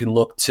 maybe you can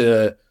look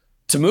to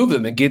move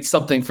them and get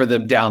something for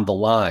them down the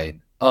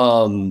line.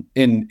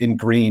 In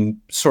Green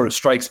sort of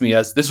strikes me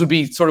as this would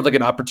be sort of like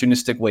an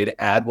opportunistic way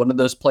to add one of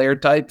those player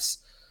types,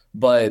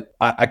 but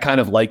I kind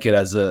of like it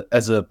as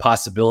a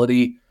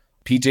possibility.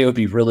 PJ would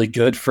be really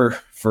good for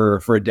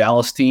a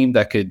Dallas team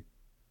that could,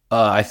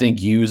 I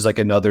think, use like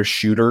another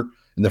shooter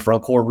in the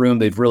front court room.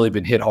 They've really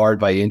been hit hard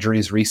by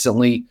injuries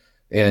recently,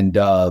 and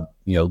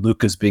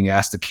Luka's being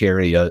asked to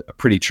carry a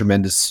pretty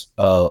tremendous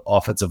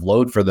offensive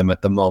load for them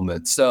at the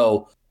moment.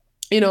 So,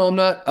 I'm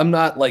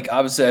not like,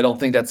 obviously I don't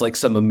think that's like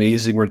some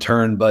amazing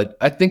return, but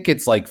I think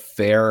it's like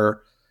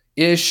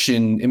fair-ish,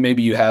 and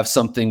maybe you have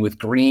something with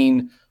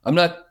Green. I'm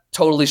not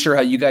totally sure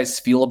how you guys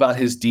feel about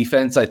his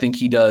defense. I think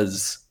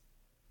he's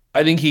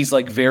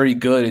like very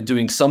good at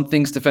doing some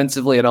things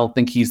defensively. I don't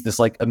think he's this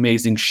like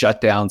amazing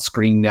shutdown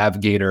screen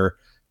navigator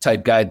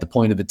type guy at the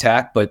point of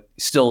attack, but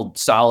still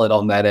solid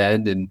on that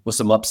end and with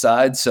some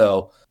upside.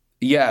 So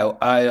yeah,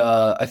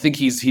 I think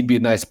he'd be a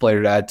nice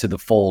player to add to the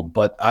fold,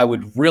 but I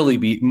would really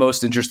be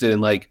most interested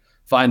in like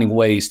finding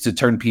ways to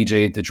turn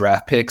PJ into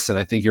draft picks, and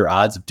I think your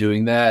odds of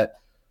doing that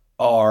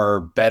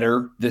are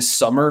better this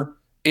summer.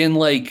 And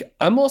like,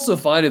 I'm also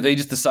fine if they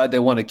just decide they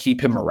want to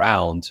keep him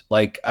around.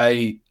 Like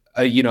I'm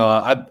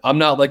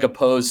not like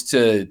opposed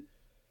to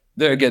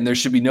there. Again, there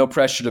should be no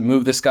pressure to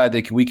move this guy.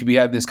 We could be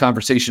having this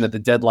conversation at the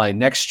deadline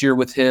next year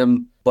with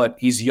him, but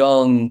he's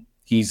young.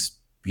 He's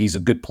a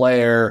good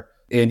player,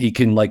 and he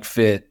can like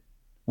fit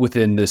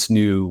within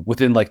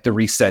like the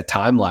reset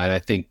timeline, I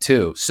think,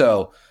 too.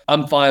 So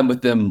I'm fine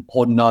with them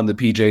holding on to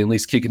PJ, at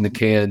least kicking the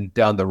can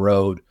down the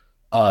road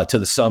to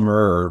the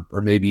summer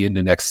or maybe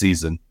into next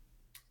season.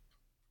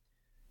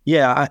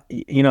 Yeah,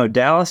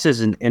 Dallas is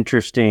an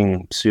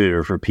interesting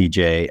suitor for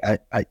PJ.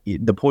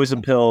 The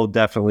poison pill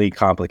definitely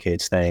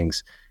complicates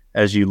things,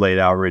 as you laid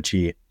out,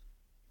 Richie.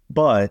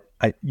 But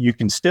you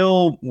can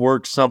still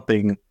work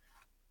something,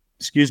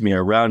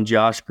 around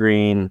Josh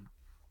Green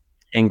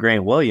and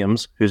Grant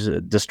Williams, who's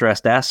a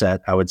distressed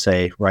asset, I would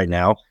say, right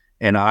now.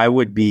 And I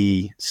would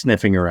be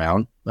sniffing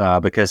around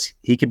because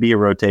he could be a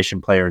rotation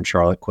player in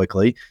Charlotte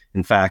quickly.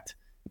 In fact,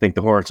 I think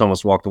the Hornets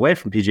almost walked away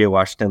from PJ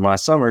Washington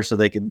last summer so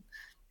they could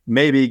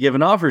maybe give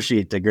an offer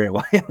sheet to Grant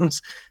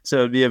Williams. So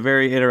it'd be a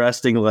very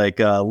interesting, like,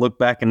 look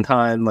back in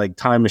time, like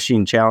time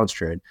machine challenge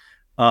trade.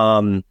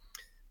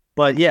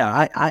 But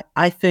yeah,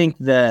 I think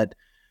that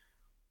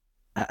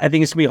I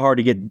think it's gonna be hard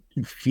to get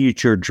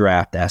future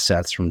draft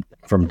assets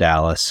from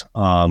Dallas.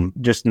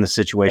 Just in the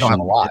situation. They don't have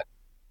a lot.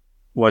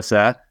 What's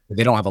that?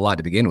 They don't have a lot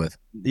to begin with.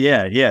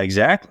 Yeah,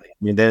 exactly. I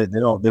mean, they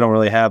don't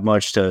really have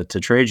much to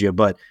trade you,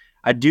 but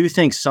I do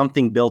think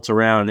something built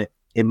around it.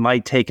 It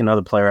might take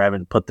another player. I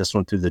haven't put this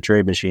one through the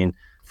trade machine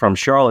from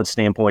Charlotte's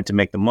standpoint to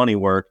make the money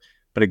work,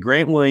 but a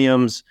Grant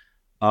Williams,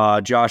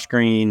 Josh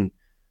Green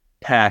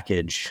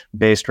package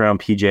based around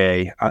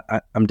PJ,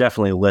 I'm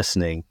definitely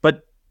listening.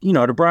 But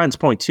to Brian's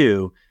point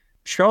too,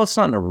 Charlotte's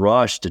not in a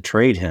rush to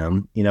trade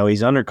him.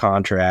 He's under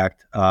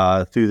contract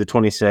through the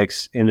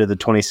 26 into the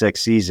 26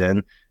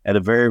 season at a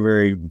very,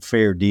 very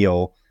fair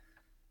deal.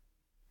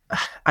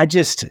 I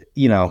just,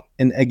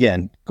 and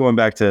again, going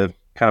back to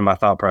kind of my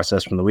thought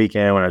process from the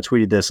weekend when I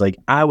tweeted this, like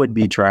I would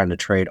be trying to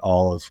trade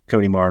all of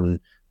Cody Martin,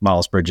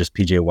 Miles Bridges,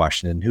 PJ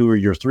Washington, who are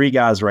your three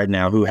guys right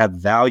now who have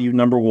value,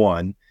 number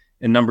one,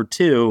 and number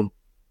two,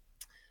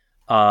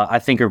 I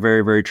think are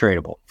very, very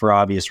tradable for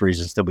obvious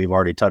reasons that we've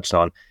already touched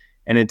on.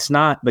 And it's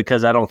not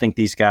because I don't think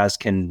these guys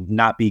can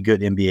not be good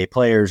NBA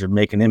players or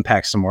make an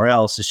impact somewhere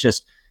else. It's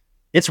just,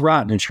 it's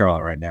rotten in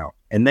Charlotte right now,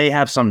 and they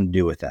have something to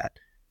do with that.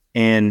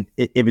 And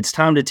if it's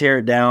time to tear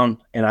it down,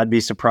 and I'd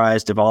be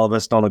surprised if all of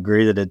us don't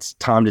agree that it's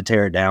time to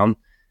tear it down,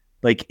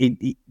 like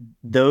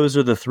those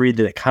are the three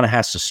that it kind of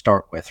has to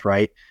start with,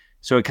 right?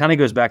 So it kind of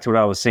goes back to what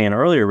I was saying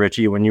earlier,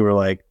 Richie, when you were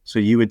like, so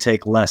you would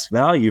take less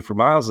value for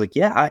Miles. Like,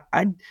 yeah,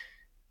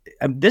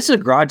 this is a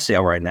garage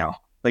sale right now.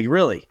 Like,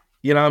 really,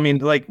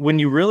 like when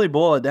you really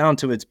boil it down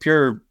to its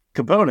pure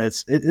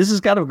components, this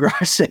is kind of a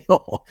garage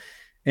sale.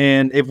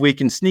 And if we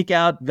can sneak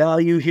out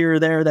value here or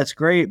there, that's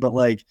great. But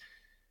like,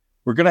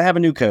 we're going to have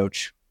a new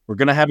coach. We're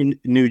going to have a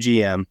new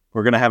GM.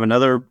 We're going to have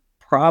another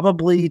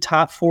probably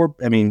top four.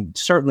 I mean,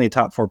 certainly a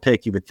top four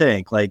pick, you would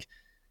think. Like,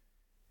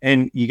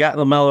 and you got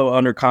LaMelo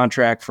under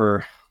contract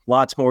for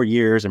lots more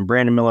years and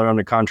Brandon Miller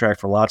under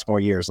contract for lots more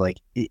years. Like,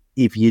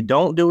 if you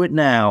don't do it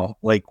now,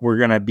 like we're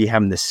going to be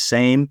having the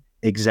same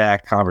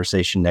exact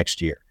conversation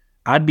next year.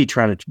 I'd be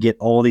trying to get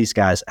all these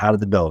guys out of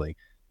the building,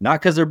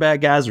 not because they're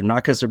bad guys or not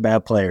because they're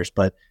bad players,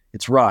 but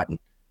it's rotten.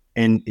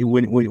 And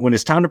when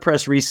it's time to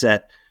press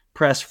reset,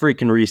 press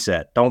freaking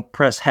reset. Don't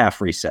press half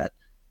reset.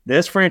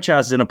 This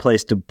franchise is in a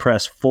place to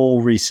press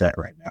full reset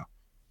right now.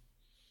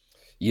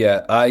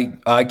 Yeah,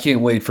 I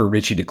can't wait for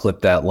Richie to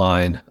clip that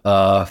line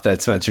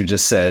that Spencer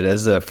just said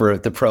as for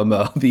the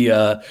promo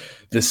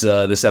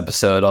this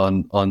episode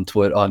on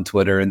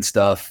Twitter and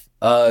stuff.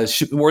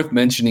 Worth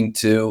mentioning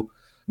too.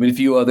 I mean, a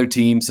few other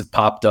teams have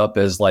popped up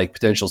as like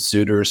potential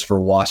suitors for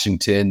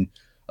Washington.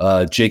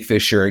 Jake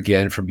Fisher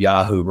again from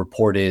Yahoo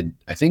reported,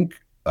 I think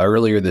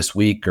earlier this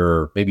week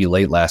or maybe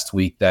late last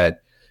week,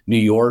 that New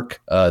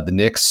York, the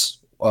Knicks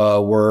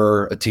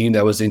were a team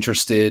that was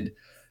interested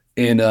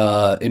in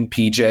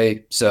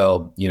PJ.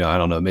 So, I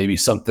don't know, maybe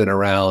something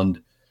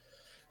around,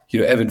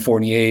 Evan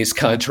Fournier's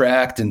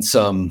contract and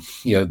some,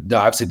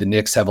 obviously the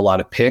Knicks have a lot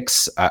of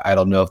picks. I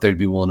don't know if they'd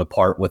be willing to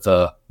part with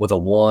a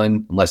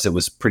one unless it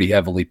was pretty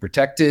heavily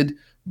protected,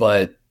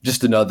 but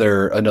just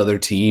another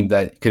team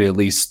that could at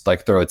least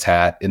like throw its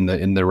hat in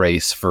the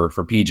race for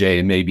PJ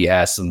and maybe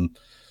has some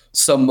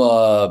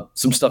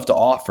stuff to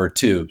offer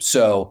too.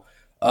 So,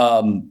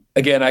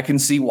 again, I can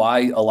see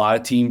why a lot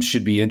of teams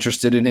should be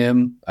interested in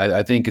him.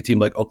 I think a team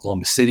like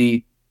Oklahoma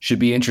City should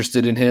be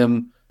interested in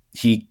him.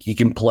 He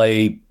can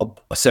play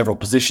several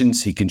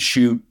positions. He can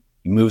shoot.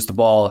 He moves the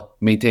ball,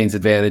 maintains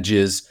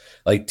advantages.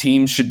 Like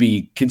teams should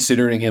be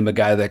considering him a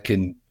guy that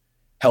can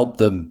help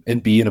them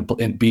and be in a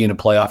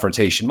playoff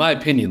rotation. My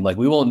opinion, like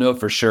we won't know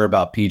for sure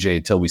about PJ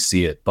until we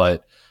see it.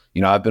 But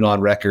I've been on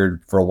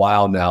record for a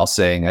while now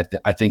saying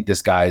I think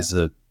this guy is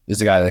a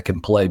guy that can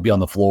be on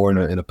the floor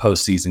in a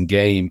postseason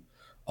game.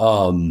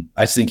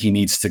 I think he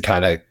needs to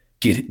kind of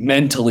get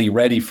mentally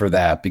ready for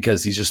that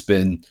because he's just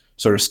been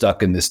sort of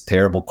stuck in this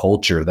terrible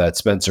culture that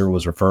Spencer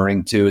was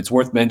referring to. It's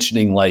worth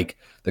mentioning like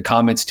the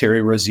comments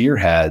Terry Rozier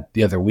had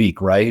the other week,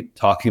 right?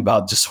 Talking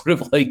about just sort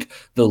of like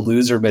the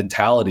loser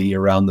mentality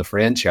around the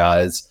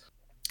franchise.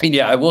 And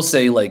yeah, I will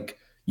say, like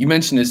you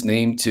mentioned his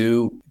name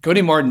too.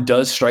 Cody Martin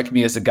does strike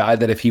me as a guy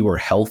that if he were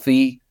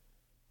healthy,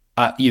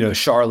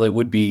 Charlotte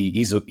would be,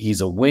 he's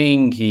a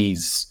wing.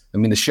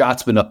 The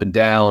shot's been up and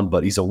down,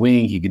 but he's a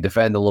wing. He can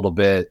defend a little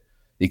bit.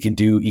 He can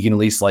at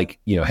least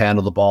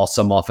handle the ball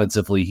some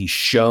offensively. He's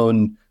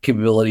shown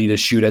capability to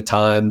shoot at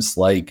times,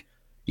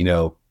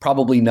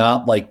 probably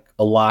not like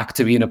a lock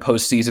to be in a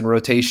postseason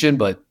rotation,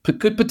 but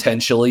could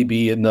potentially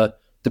be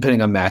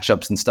depending on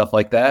matchups and stuff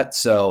like that.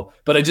 So,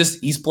 but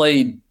he's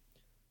played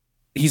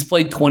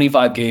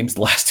 25 games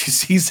the last two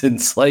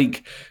seasons,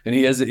 and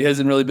he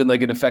hasn't really been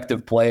like an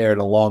effective player in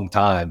a long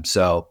time.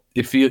 So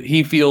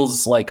he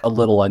feels like a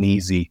little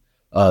uneasy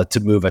to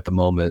move at the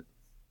moment.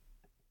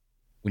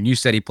 When you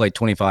said he played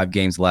 25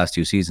 games the last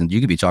two seasons,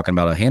 you could be talking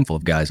about a handful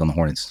of guys on the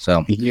Hornets.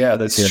 So yeah,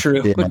 that's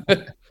true. Yeah.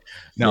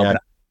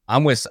 But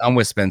I'm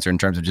with Spencer in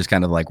terms of just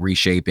kind of like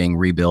reshaping,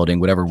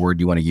 rebuilding, whatever word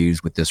you want to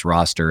use with this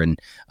roster. And,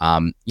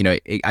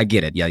 I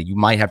get it. Yeah, you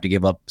might have to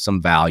give up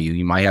some value.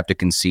 You might have to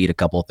concede a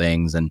couple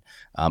things. And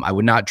I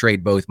would not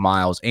trade both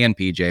Miles and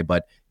PJ,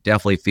 but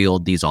definitely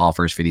field these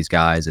offers for these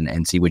guys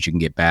and see what you can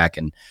get back.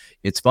 And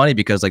it's funny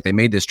because like they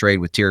made this trade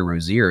with Terry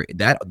Rozier.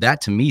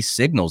 That to me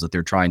signals that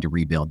they're trying to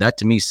rebuild. That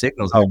to me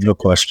signals no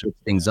question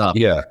things up.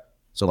 Yeah.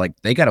 So like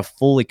they got to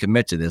fully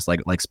commit to this.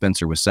 Like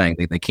Spencer was saying,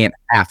 they can't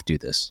half do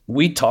this.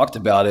 We talked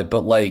about it,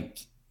 but like,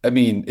 I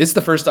mean, it's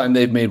the first time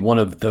they've made one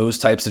of those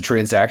types of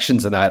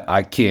transactions, and I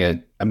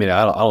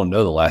don't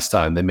know the last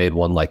time they made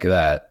one like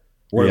that,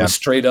 where it was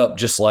straight up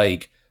just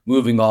like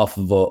moving off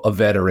of a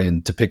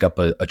veteran to pick up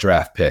a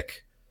draft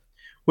pick.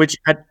 Which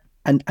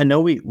I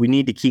know we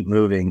need to keep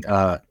moving.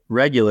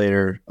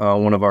 Regulator,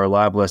 one of our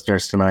live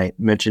listeners tonight,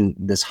 mentioned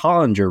this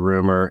Hollinger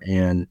rumor,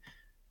 and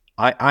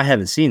I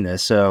haven't seen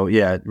this. So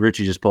yeah,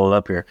 Richie just pulled it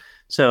up here.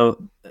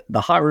 So the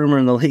hot rumor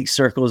in the league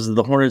circles is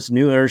the Hornets'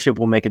 new ownership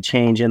will make a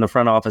change in the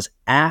front office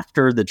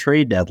after the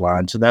trade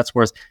deadline. So that's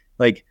where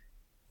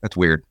that's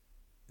weird.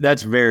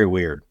 That's very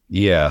weird.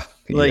 Yeah.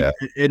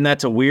 And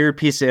that's a weird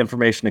piece of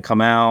information to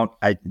come out.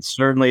 It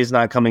certainly is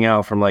not coming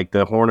out from like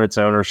the Hornets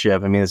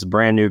ownership. I mean, it's a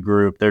brand new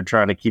group. They're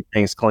trying to keep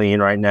things clean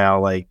right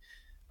now,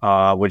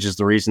 which is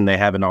the reason they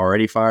haven't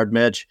already fired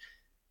Mitch.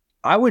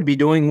 I would be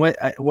doing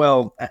I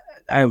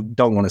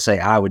don't want to say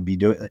I would be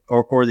doing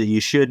or that you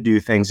should do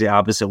things the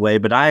opposite way,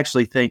 but I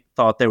actually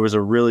thought there was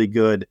a really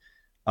good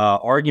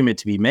argument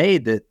to be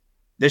made that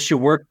this should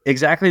work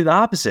exactly the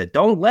opposite.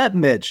 Don't let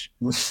Mitch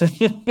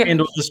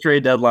handle the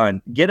trade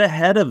deadline. Get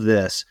ahead of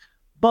this.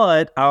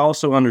 But I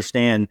also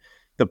understand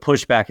the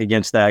pushback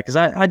against that because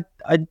I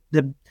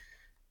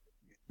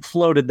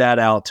floated that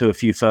out to a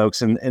few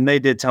folks and they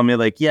did tell me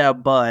like, yeah,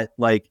 but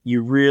like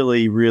you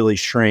really, really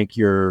shrink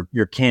your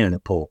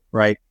candidate pool,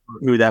 right?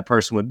 Who that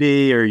person would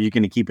be, or you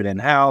going to keep it in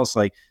house?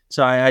 Like,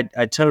 so I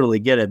totally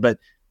get it, but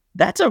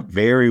that's a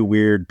very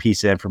weird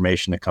piece of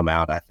information to come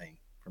out. I think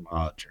from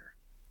Hollinger,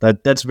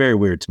 that's very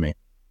weird to me.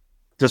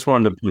 Just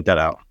wanted to point that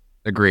out.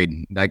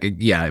 Agreed. Like,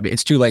 yeah,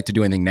 it's too late to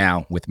do anything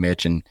now with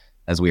Mitch, and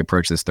as we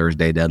approach this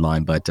Thursday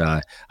deadline, but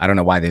I don't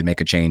know why they'd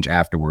make a change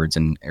afterwards,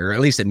 or at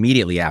least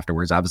immediately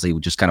afterwards. Obviously, we'll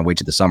just kind of wait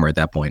to the summer at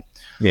that point.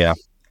 Yeah,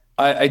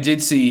 I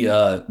did see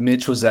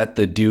Mitch was at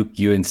the Duke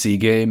UNC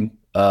game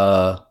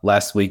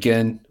last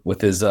weekend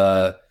with his.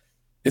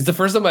 It's the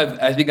first time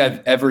I think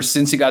I've ever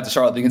since he got to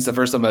Charlotte. I think it's the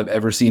first time I've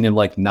ever seen him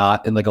like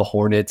not in like a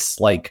Hornets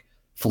like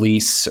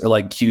fleece or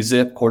like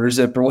Q-zip, quarter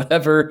zip or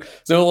whatever.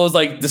 So it was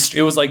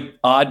like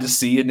odd to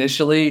see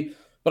initially.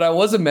 But I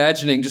was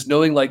imagining, just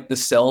knowing like the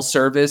cell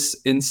service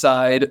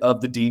inside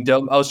of the Dean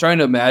Dome, I was trying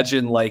to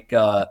imagine like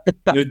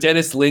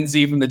Dennis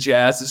Lindsay from the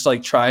Jazz just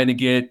like trying to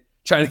get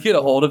a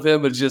hold of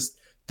him, but just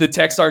the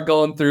texts aren't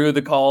going through,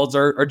 the calls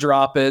are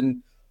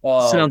dropping.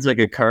 Sounds like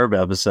a Curb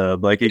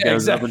episode. Like he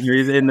goes up and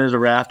he's in the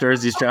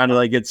rafters. He's trying to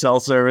like get cell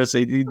service.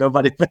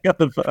 Nobody pick up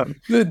the phone.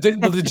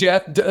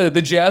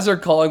 The Jazz are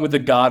calling with the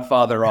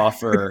Godfather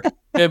offer.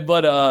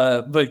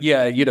 But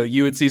yeah,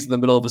 UNC's in the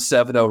middle of a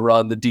 7-0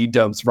 run. The D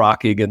Dome's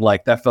rocking, and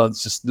like that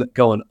phone's just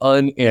going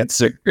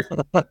unanswered.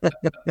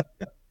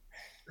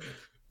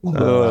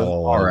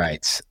 All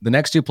right. The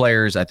next two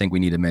players I think we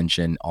need to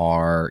mention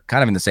are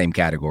kind of in the same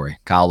category.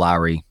 Kyle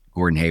Lowry,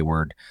 Gordon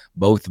Hayward,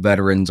 both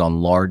veterans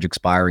on large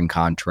expiring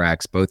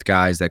contracts, both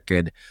guys that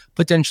could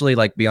potentially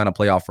like be on a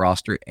playoff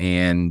roster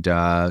and,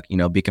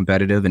 be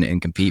competitive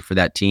and compete for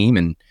that team.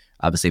 And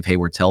obviously if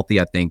Hayward's healthy,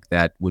 I think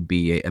that would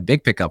be a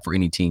big pickup for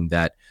any team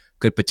that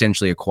could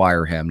potentially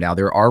acquire him. Now,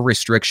 there are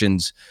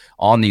restrictions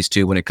on these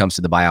two when it comes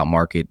to the buyout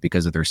market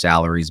because of their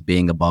salaries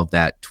being above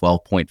that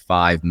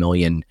 $12.5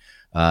 million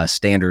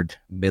standard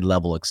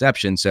mid-level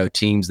exception. So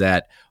teams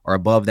that are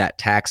above that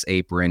tax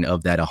apron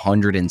of that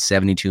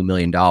 $172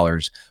 million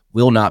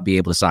will not be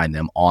able to sign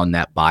them on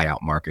that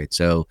buyout market.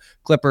 So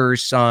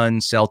Clippers,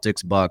 Suns,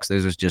 Celtics, Bucks,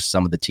 those are just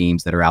some of the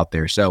teams that are out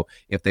there. So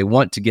if they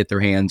want to get their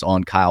hands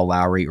on Kyle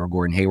Lowry or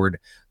Gordon Hayward,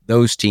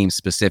 those teams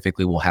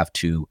specifically will have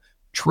to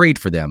trade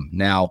for them.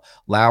 Now,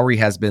 Lowry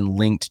has been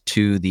linked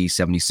to the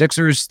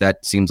 76ers.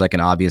 That seems like an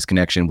obvious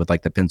connection with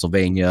like the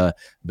Pennsylvania,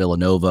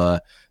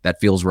 Villanova. That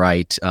feels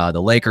right.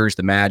 The Lakers,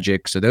 the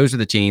Magic. So those are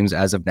the teams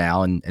as of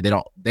now, and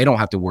they don't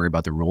have to worry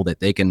about the rule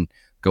that they can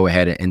go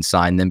ahead and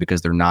sign them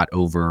because they're not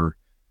over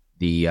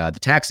the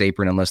tax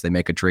apron unless they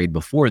make a trade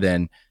before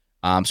then.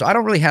 So I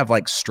don't really have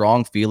like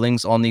strong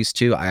feelings on these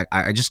two.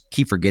 I just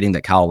keep forgetting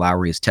that Kyle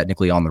Lowry is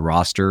technically on the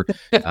roster.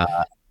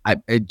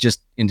 It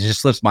just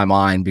slips my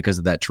mind because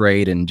of that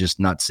trade and just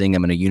not seeing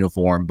him in a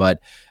uniform. But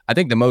I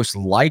think the most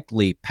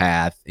likely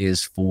path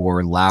is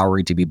for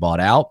Lowry to be bought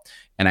out.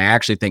 And I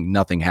actually think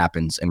nothing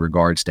happens in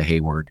regards to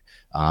Hayward.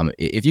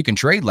 If you can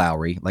trade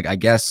Lowry, like I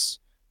guess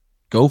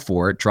go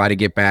for it. Try to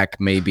get back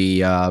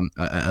maybe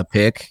a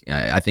pick.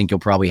 I think you'll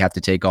probably have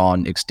to take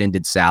on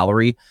extended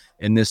salary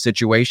in this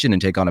situation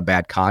and take on a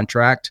bad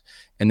contract.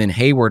 And then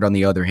Hayward, on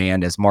the other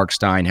hand, as Mark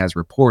Stein has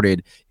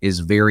reported, is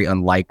very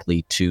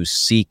unlikely to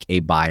seek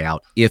a buyout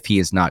if he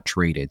is not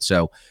traded.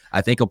 So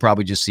I think he'll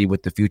probably just see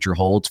what the future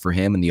holds for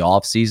him in the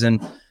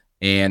offseason.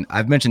 And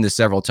I've mentioned this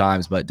several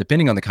times, but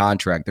depending on the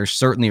contract, there's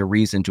certainly a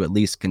reason to at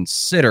least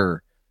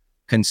consider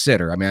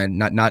consider. I mean,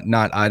 not.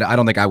 I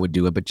don't think I would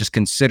do it, but just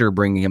consider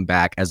bringing him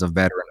back as a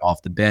veteran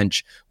off the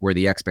bench, where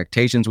the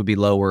expectations would be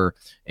lower,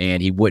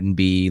 and he wouldn't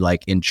be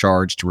like in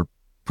charge to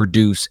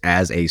produce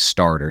as a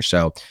starter.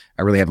 So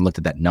I really haven't looked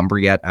at that number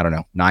yet. I don't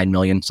know, 9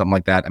 million, something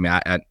like that. I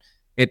mean,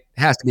 it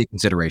has to be a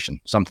consideration,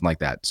 something like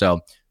that.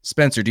 So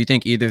Spencer, do you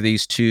think either of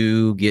these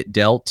two get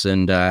dealt,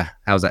 and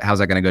how's that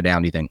going to go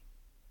down, do you think?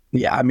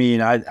 Yeah, I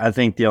mean, I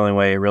think the only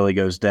way it really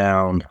goes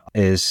down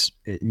is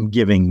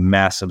giving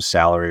massive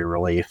salary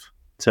relief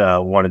to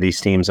one of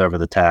these teams over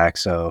the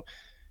tax. So,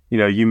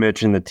 you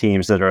mentioned the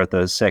teams that are at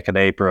the second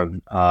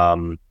apron,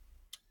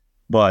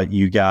 but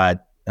you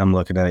got, I'm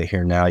looking at it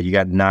here now, you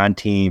got 9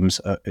 teams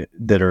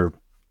that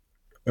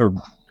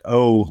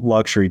owe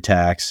luxury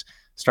tax.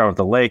 Start with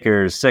the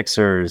Lakers,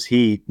 Sixers,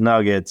 Heat,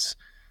 Nuggets,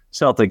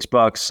 Celtics,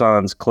 Bucks,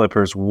 Suns,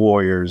 Clippers,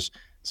 Warriors.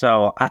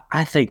 So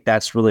I think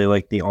that's really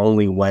like the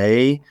only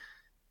way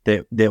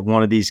that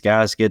one of these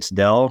guys gets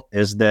dealt,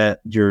 is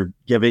that you're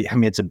giving, I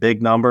mean, it's a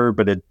big number,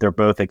 but they're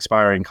both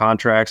expiring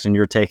contracts, and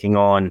you're taking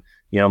on,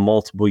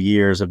 multiple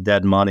years of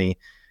dead money.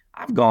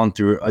 I've gone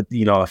through,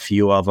 a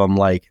few of them.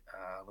 Like,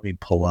 let me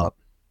pull up.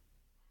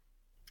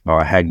 Oh,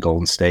 I had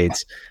Golden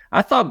State's.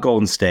 I thought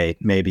Golden State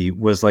maybe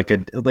was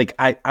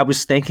I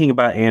was thinking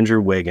about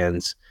Andrew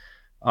Wiggins,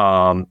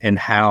 and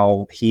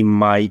how he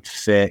might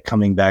fit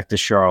coming back to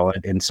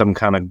Charlotte in some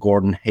kind of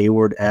Gordon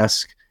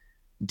Hayward-esque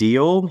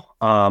deal.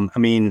 I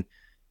mean,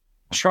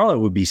 Charlotte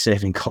would be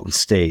saving Golden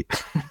State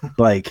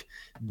like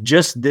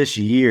just this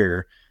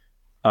year.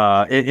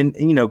 And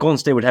Golden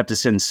State would have to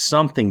send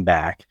something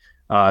back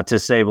to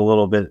save a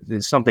little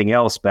bit, something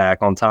else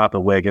back on top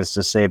of Wiggins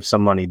to save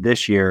some money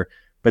this year.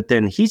 But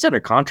then he's under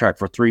contract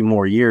for 3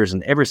 more years,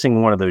 and every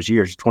single one of those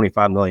years is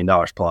 $25 million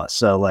plus.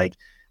 So like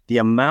the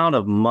amount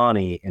of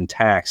money in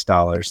tax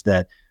dollars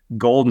that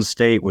Golden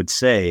State would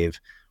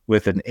save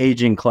with an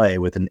aging Clay,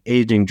 with an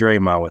aging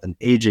Draymond, with an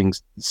aging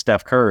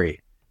Steph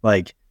Curry,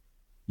 like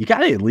you got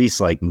to at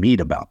least like meet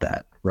about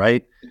that,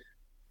 right?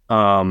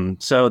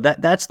 So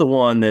that's the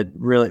one that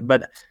really,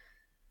 but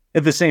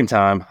at the same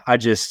time, I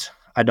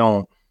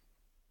don't.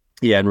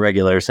 Yeah, and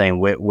regular saying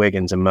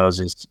Wiggins and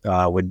Moses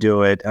would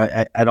do it.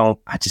 I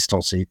just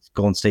don't see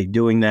Golden State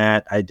doing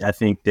that. I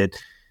think that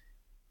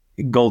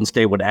Golden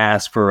State would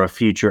ask for a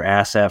future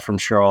asset from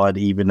Charlotte,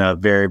 even a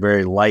very,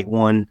 very light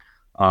one,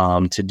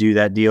 to do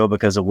that deal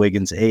because of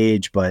Wiggins'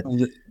 age. But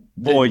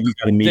boy, you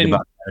got to meet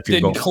about that if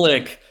you're going.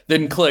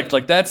 Didn't click.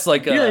 Like that's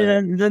like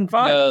then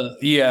fine.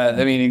 Yeah,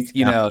 I mean,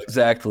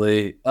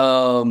 exactly.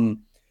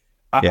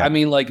 I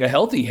mean, like a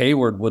healthy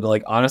Hayward would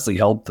like honestly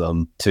help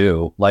them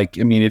too. Like,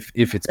 I mean,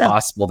 if it's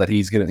possible that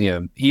he's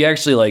gonna, he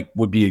actually like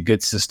would be a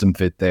good system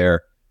fit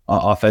there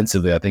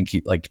offensively. I think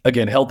he, like,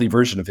 again, healthy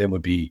version of him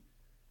would be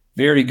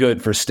very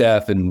good for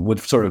Steph and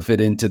would sort of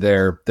fit into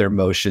their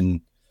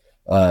motion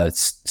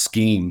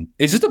scheme.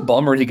 It's just a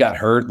bummer he got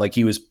hurt. Like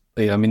he was,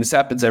 I mean, this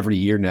happens every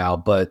year now,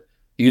 but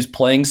he was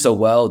playing so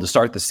well to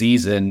start the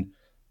season.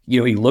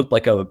 He looked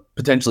like a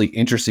potentially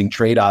interesting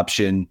trade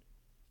option.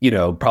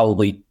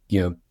 Probably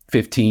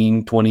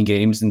 15, 20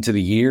 games into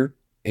the year.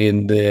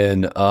 And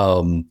then,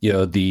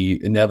 the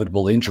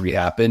inevitable injury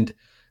happened.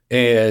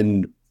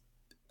 And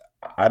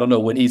I don't know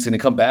when he's going to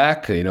come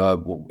back,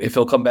 if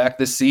he'll come back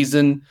this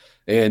season.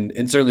 And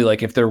certainly,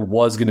 like, if there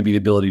was going to be the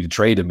ability to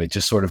trade him, it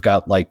just sort of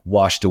got, like,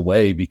 washed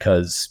away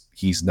because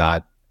he's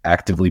not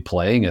actively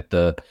playing at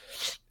the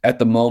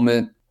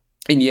moment.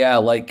 And, yeah,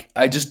 like,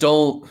 I just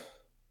don't...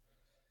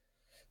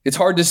 It's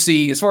hard to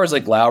see as far as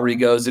like Lowry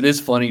goes. It is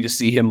funny to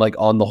see him like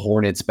on the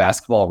Hornets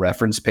basketball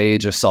reference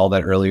page. I saw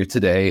that earlier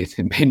today.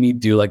 It made me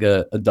do like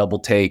a double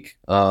take.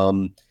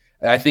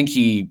 I think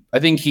he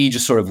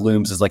just sort of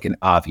looms as like an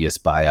obvious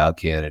buyout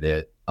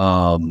candidate.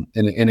 And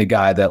a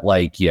guy that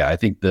like, yeah, I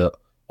think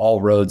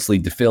all roads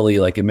lead to Philly.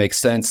 Like it makes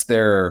sense.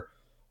 They're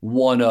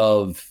one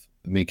of,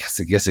 I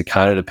guess it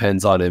kind of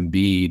depends on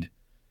Embiid,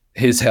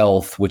 his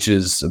health, which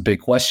is a big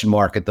question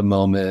mark at the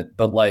moment.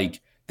 But like,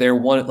 they're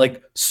one,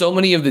 like so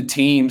many of the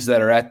teams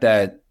that are at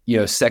that,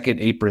 second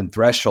apron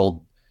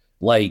threshold,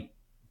 like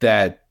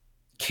that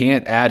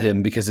can't add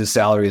him because his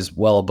salary is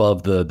well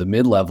above the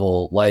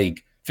mid-level.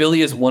 Like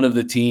Philly is one of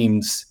the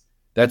teams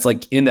that's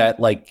like in that,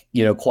 like,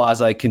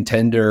 quasi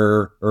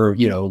contender or,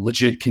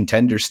 legit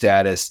contender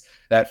status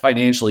that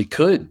financially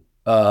could,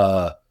 bring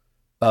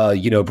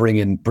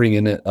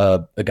in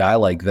a guy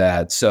like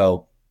that.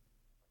 So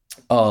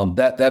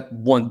that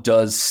one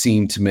does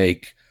seem to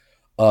make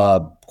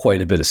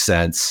quite a bit of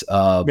sense.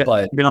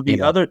 But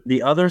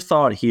the other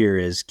thought here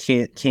is,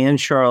 can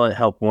Charlotte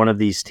help one of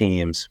these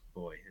teams?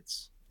 Boy,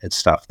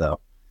 it's tough though.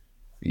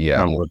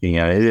 Yeah, I'm looking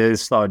at it.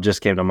 This thought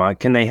just came to mind.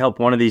 Can they help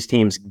one of these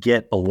teams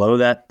get below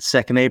that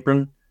second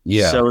apron?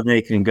 Yeah, so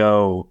they can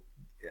go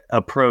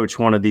approach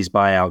one of these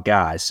buyout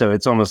guys. So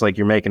it's almost like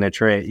you're making a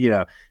trade.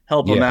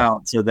 Help them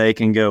out so they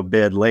can go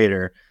bid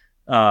later.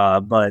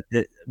 But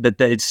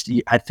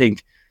I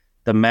think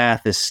the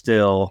math is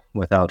still,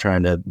 without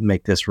trying to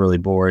make this really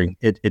boring,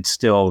 it's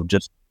still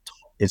just,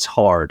 it's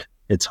hard.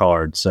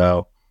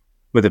 So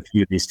with a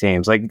few of these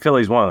teams. Like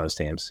Philly's one of those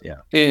teams. Yeah.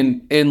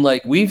 And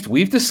like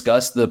we've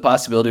discussed the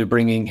possibility of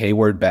bringing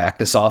Hayward back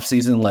this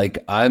offseason.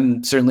 Like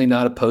I'm certainly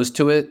not opposed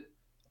to it.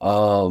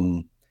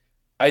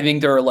 I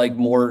think there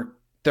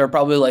are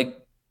probably like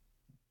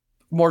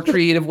more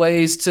creative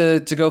ways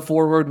to go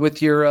forward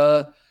with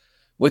your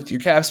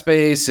cap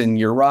space and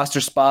your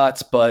roster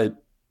spots. But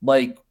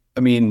like,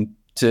 I mean,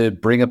 to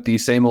bring up the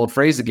same old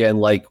phrase again,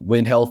 like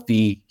when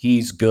healthy,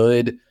 he's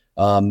good.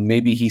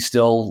 Maybe he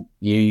still,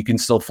 you can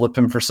still flip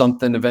him for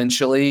something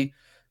eventually.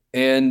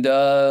 And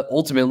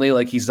ultimately,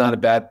 like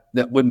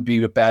that wouldn't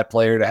be a bad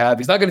player to have.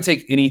 He's not going to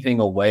take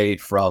anything away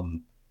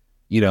from,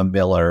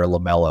 Miller or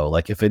LaMelo.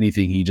 Like if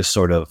anything, he just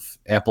sort of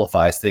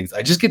amplifies things.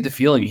 I just get the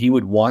feeling he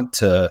would want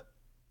to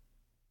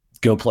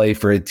go play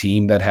for a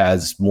team that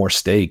has more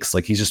stakes.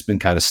 Like he's just been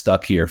kind of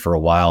stuck here for a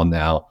while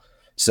now.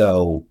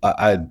 So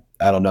I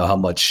don't know how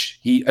much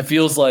it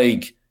feels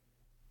like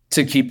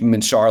to keep him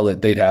in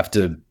Charlotte, they'd have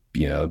to,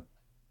 I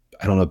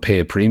don't know, pay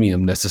a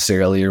premium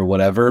necessarily or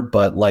whatever,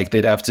 but like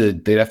they'd have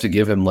to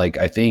give him like,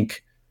 I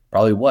think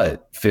probably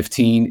what,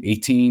 15,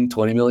 18,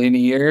 20 million a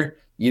year,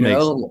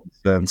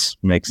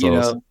 Makes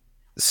sense.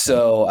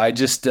 So I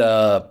just,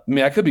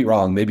 I could be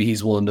wrong. Maybe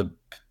he's willing to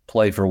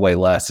play for way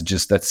less.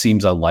 That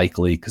seems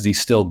unlikely because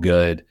he's still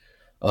good.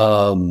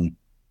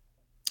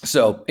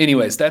 So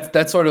anyways,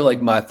 that's sort of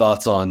like my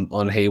thoughts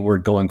on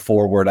Hayward going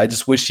forward. I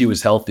just wish he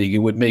was healthy. It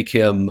would make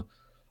him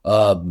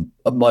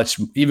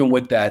even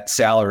with that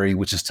salary,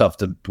 which is tough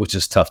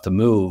to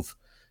move,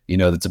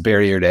 that's a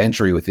barrier to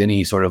entry with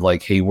any sort of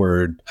like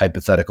Hayward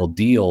hypothetical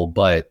deal,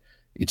 but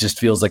it just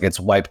feels like it's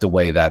wiped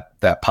away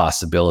that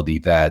possibility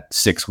that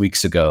 6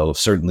 weeks ago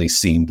certainly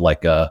seemed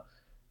like a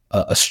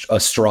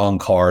strong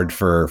card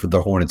for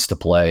the Hornets to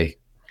play.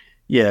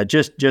 Yeah,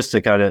 just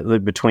to kind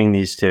of between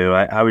these two,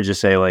 I would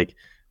just say like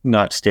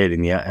not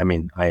stating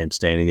I am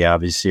stating the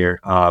obvious here.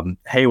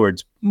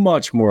 Hayward's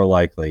much more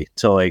likely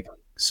to like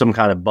some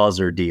kind of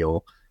buzzer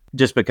deal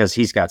just because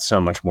he's got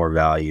so much more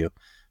value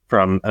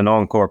from an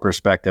on-court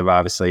perspective.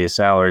 Obviously his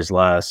salary is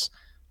less,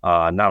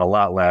 not a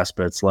lot less,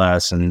 but it's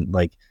less. And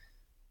like,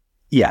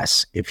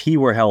 yes, if he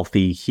were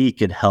healthy, he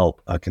could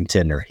help a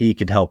contender. He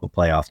could help a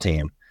playoff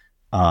team.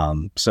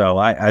 So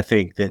I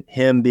think that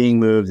him being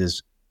moved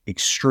is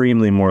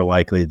extremely more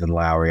likely than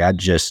Lowry. I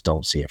just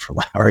don't see it for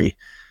Lowry.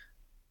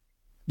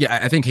 Yeah,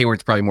 I think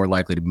Hayward's probably more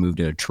likely to be moved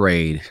in a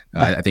trade.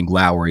 I think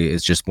Lowry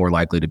is just more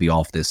likely to be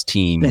off this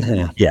team.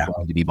 Yeah,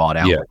 to be bought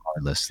out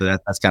regardless. So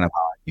that's kind of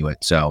how I view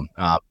it. So,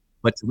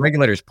 but to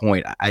Regulator's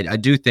point, I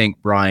do think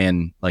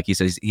Brian, like he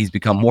says, he's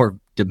become more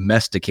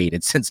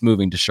domesticated since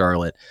moving to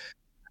Charlotte.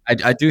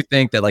 I do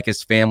think that like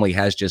his family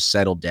has just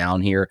settled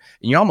down here,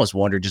 and you almost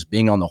wonder, just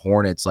being on the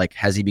Hornets, like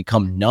has he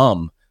become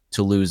numb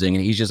to losing?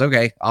 And he's just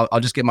okay. I'll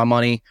just get my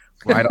money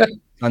right on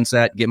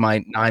sunset, get my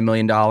 $9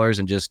 million,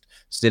 and just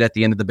sit at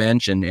the end of the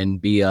bench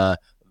and be a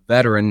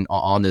veteran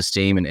on this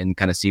team and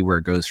kind of see where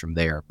it goes from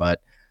there.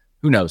 But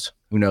who knows?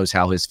 Who knows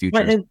how his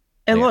future.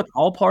 And look,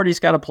 all parties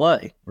got to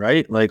play,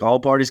 right? Like all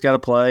parties got to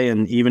play.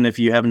 And even if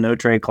you have a no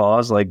trade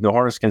clause, like the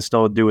Hornets can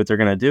still do what they're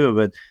going to do.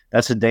 But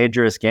that's a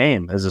dangerous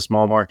game as a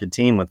small market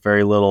team with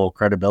very little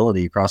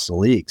credibility across the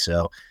league.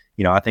 So,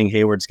 I think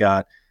Hayward's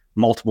got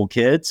multiple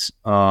kids,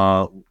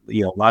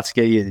 lots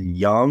of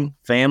young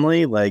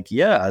family. Like,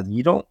 yeah,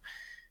 you don't,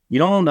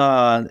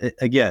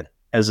 again,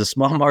 as a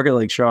small market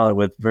like Charlotte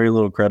with very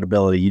little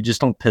credibility, you just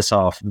don't piss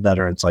off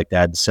veterans like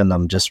that and send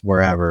them just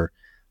wherever.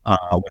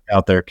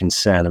 Without their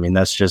consent.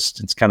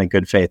 It's kind of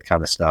good faith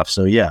kind of stuff.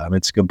 So yeah,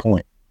 it's a good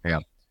point. Yeah.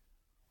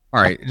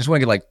 All right. I just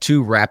want to get like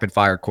 2 rapid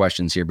fire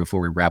questions here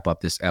before we wrap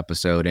up this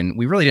episode. And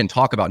we really didn't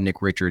talk about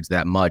Nick Richards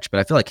that much, but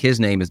I feel like his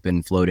name has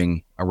been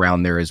floating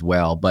around there as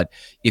well. But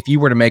if you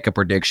were to make a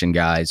prediction,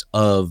 guys,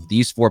 of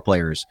these 4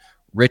 players,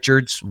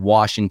 Richards,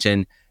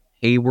 Washington,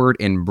 Hayward,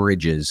 and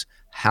Bridges,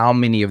 how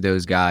many of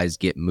those guys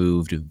get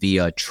moved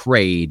via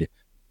trade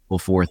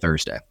before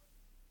Thursday?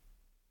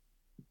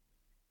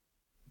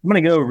 I'm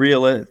going to go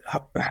real.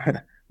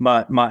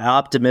 My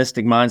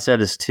optimistic mindset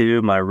is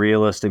 2. My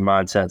realistic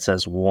mindset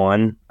says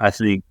 1. I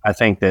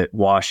think that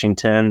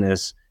Washington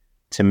is,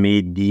 to me,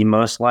 the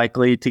most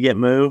likely to get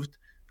moved,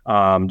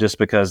 just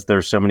because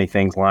there's so many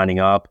things lining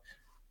up.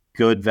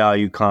 Good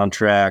value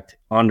contract,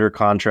 under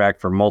contract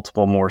for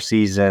multiple more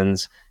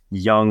seasons,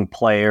 young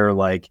player.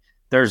 Like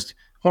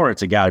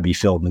Hornets have got to be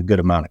fielding a good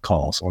amount of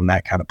calls on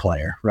that kind of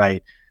player,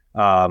 right?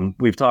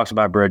 We've talked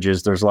about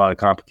Bridges. There's a lot of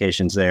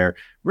complications there.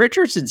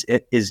 Richards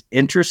is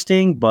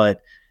interesting,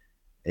 but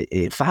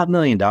 $5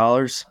 million,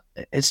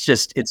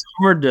 it's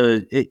hard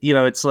to,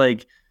 it's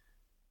like,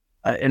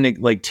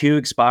 like 2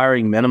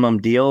 expiring minimum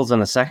deals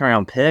and a second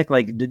round pick.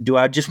 Like, do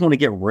I just want to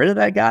get rid of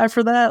that guy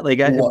for that? Like,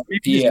 that's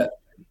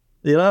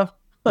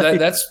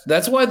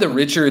why the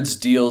Richards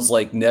deals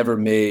like never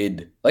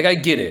made. Like, I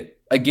get it.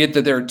 I get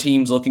that there are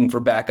teams looking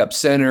for backup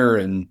center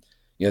and,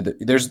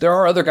 there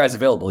are other guys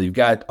available. You've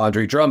got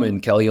Andre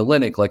Drummond, Kelly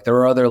Olynyk. Like there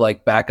are other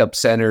like backup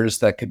centers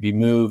that could be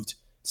moved.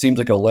 Seems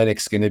like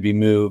Olynyk's going to be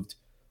moved.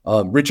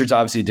 Richard's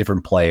obviously a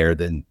different player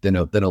than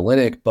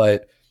Olynyk,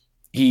 but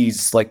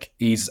he's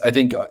I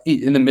think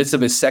in the midst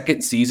of his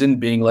second season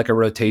being like a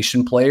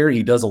rotation player.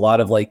 He does a lot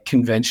of like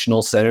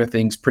conventional center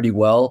things pretty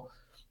well.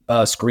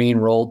 Screen,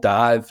 roll,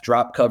 dive,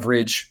 drop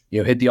coverage,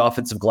 hit the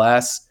offensive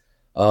glass.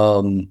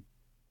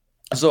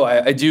 So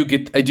I do,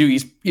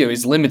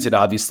 he's limited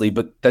obviously,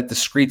 but that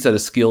discrete set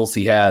of skills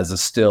he has is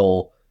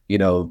still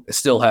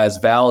has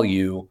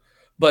value.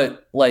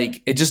 But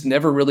like, it just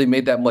never really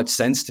made that much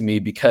sense to me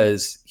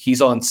because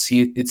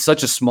it's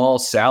such a small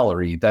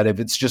salary that if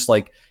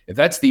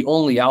that's the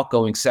only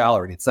outgoing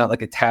salary, it's not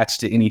like attached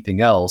to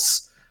anything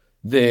else,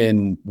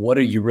 then what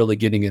are you really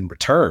getting in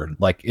return?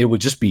 Like, it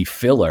would just be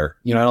filler.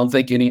 I don't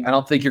think you're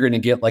going to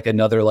get like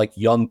another like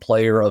young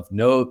player of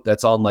note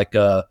that's on like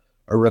a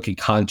rookie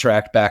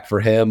contract back for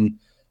him.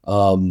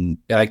 And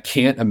I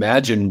can't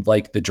imagine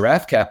like the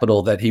draft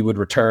capital that he would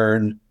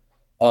return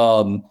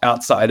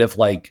outside of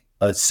like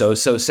a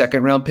so-so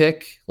second round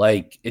pick.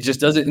 Like, it just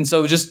doesn't. And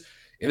so just,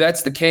 if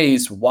that's the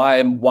case,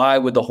 why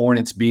would the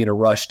Hornets be in a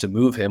rush to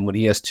move him when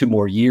he has 2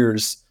 more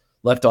years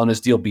left on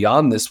his deal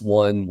beyond this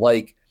one?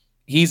 Like,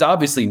 he's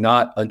obviously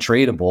not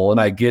untradeable.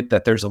 And I get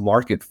that there's a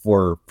market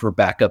for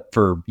backup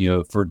for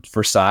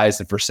size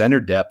and for center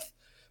depth,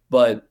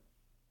 but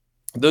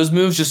those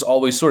moves just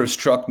always sort of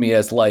struck me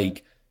as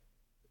like,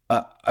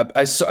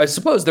 I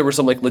suppose there were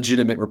some like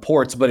legitimate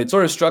reports, but it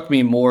sort of struck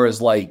me more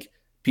as like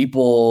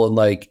people in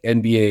like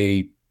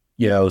NBA,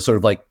 sort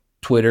of like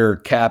Twitter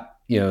cap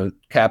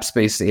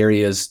space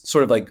areas,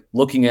 sort of like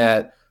looking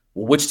at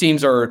which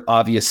teams are an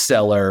obvious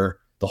seller.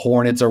 The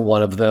Hornets are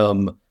one of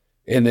them.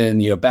 And then,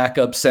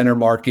 backup center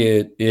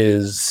market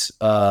is,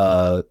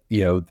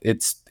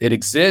 it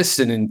exists.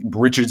 And then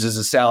Richards is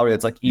a salary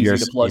that's like easy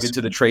to plug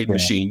into the trade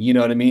machine. You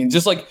know what I mean?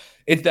 Just like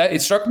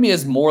it struck me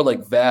as more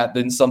like that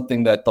than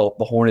something that the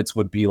Hornets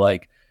would be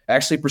like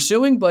actually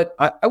pursuing. But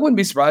I wouldn't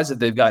be surprised if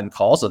they've gotten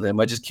calls on them.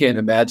 I just can't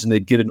imagine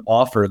they'd get an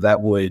offer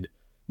that would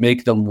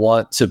make them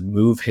want to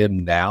move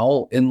him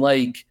now. And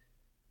like,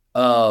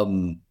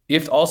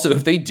 if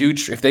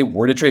they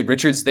were to trade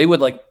Richards, they would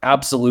like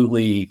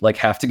absolutely like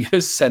have to get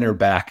a center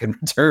back in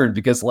return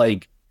because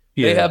like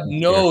they have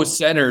no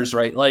centers,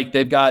 right? Like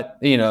they've got,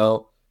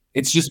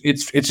 it's just,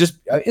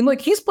 and like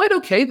he's played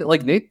okay.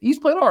 Like he's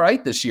played all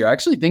right this year. I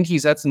actually think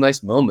he's had some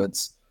nice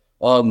moments.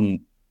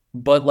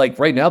 But like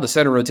right now the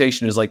center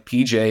rotation is like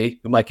PJ,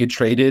 who might get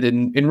traded,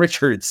 and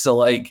Richards. So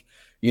like,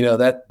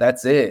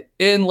 that's it.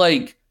 And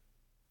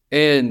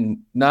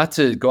not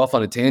to go off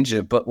on a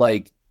tangent, but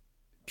like,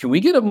 can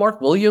we get a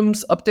Mark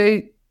Williams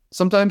update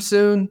sometime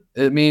soon?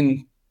 I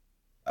mean,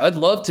 I'd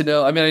love to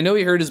know. I mean, I know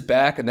he hurt his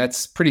back, and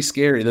that's pretty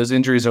scary. Those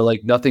injuries are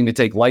like nothing to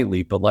take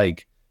lightly, but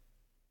like,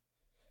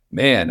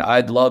 man,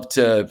 I'd love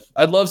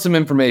some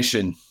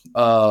information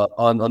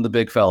on the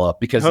big fella,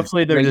 because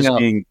hopefully they're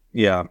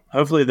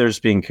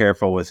just being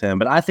careful with him.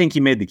 But I think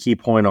you made the key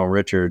point on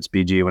Richards,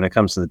 BG, when it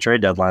comes to the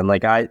trade deadline.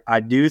 Like I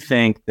do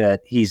think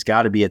that he's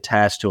got to be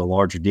attached to a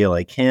larger deal,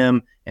 like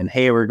him and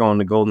Hayward going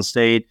to Golden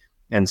State.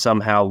 And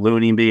somehow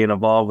Looney being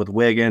involved with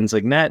Wiggins,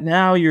 like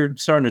now you're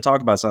starting to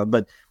talk about something,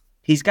 but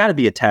he's got to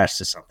be attached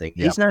to something.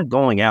 He's not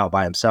going out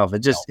by himself.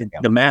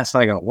 The math's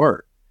not going to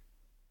work.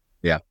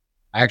 Yeah.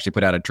 I actually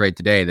put out a trade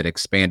today that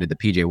expanded the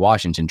PJ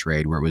Washington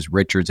trade, where it was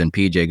Richards and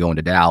PJ going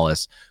to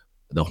Dallas.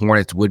 The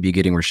Hornets would be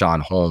getting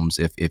Richaun Holmes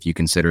if you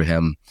consider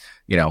him,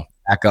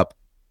 backup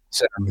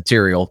center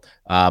material.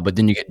 But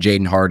then you get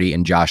Jaden Hardy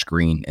and Josh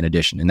Green in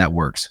addition, and that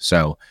works.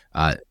 So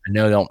I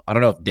don't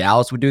know if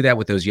Dallas would do that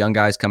with those young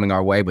guys coming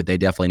our way, but they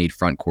definitely need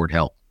front court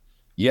help.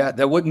 Yeah,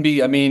 that wouldn't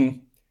be. I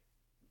mean,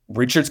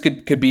 Richards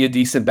could be a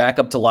decent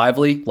backup to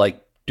Lively,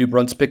 like do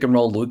Brunson pick and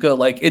roll Luka.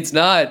 Like it's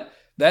not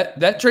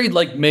that trade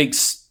like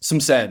makes some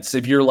sense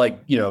if you're like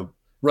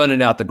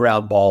running out the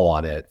ground ball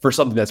on it for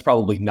something that's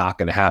probably not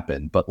going to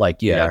happen. But like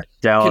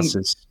Dallas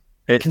is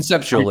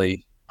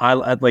conceptually. I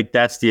like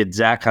that's the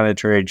exact kind of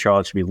trade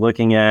Charlotte should be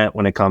looking at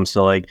when it comes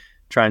to like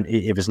trying.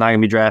 If it's not going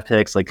to be draft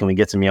picks, like can we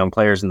get some young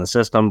players in the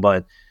system?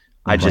 But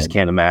I just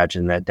can't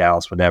imagine that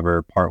Dallas would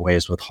ever part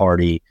ways with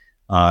Hardy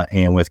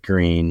and with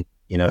Green.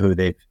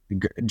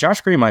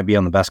 Josh Green might be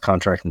on the best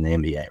contract in the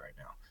NBA right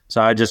now.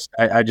 So I just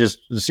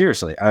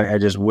seriously, I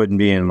just wouldn't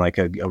be in like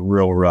a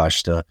real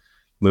rush to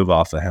move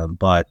off of him.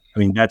 But I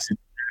mean, that's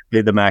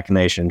the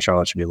machination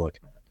Charlotte should be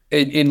looking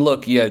at. And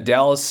look,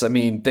 Dallas. I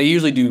mean, they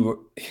usually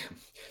do.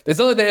 It's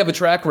not like they have a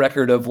track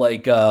record of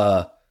like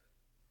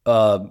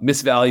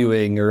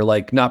misvaluing or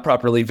like not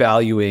properly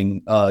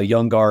valuing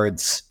young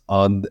guards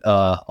on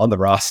the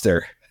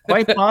roster.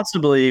 Quite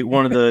possibly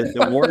one of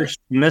the worst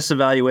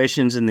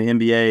misevaluations in the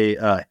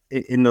NBA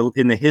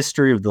in the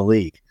history of the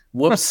league.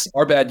 Whoops,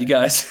 our bad, you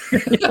guys.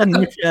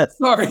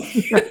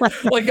 Sorry.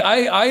 Like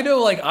I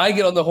know, like I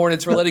get on the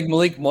Hornets for letting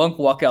Malik Monk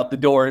walk out the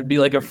door and be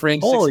like a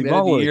fringe sixth man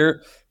of the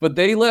year, but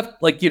they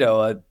left like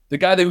the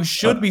guy who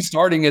should be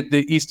starting at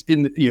the East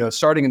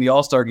starting in the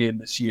All-Star game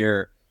this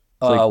year,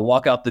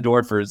 walk out the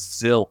door for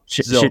zilch.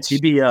 Should he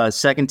be a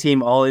second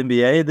team All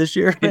NBA this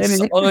year? It's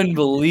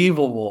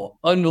unbelievable.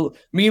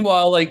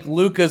 Meanwhile, like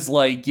Luka's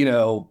like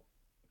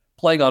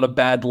playing on a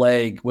bad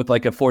leg with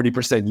like a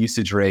 40%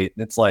 usage rate,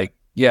 and it's like.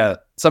 Yeah,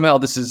 somehow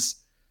this is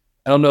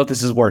I don't know if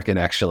this is working,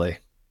 actually.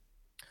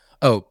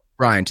 Oh,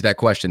 Brian, to that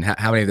question,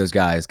 how many of those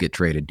guys get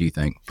traded, do you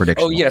think?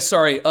 Prediction. Oh, yeah,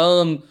 sorry.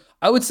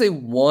 I would say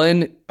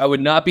 1. I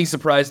would not be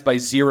surprised by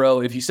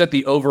 0. If you set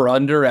the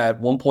over-under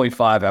at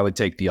 1.5, I would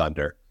take the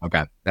under.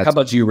 Okay. How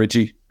about you,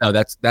 Richie? No,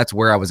 that's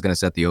where I was going to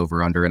set the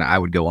over-under, and I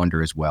would go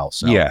under as well.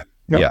 So Yeah.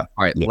 All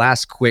right,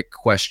 last quick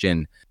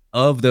question.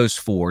 Of those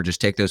 4,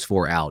 just take those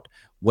 4 out.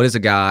 What is a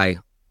guy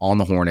on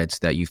the Hornets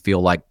that you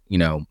feel like,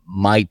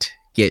 might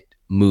get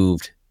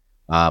moved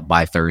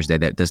by Thursday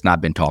that has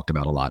not been talked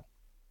about a lot?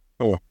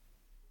 Oh.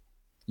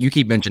 You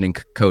keep mentioning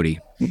Cody.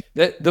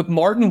 The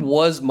Martin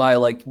was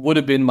would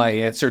have been my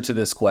answer to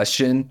this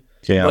question.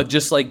 Yeah. But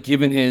just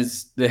given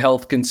the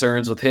health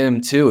concerns with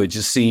him too, it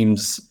just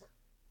seems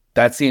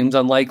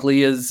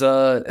unlikely as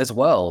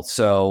well.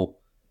 So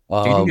do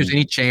you think there's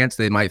any chance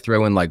they might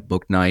throw in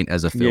Book Knight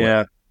as a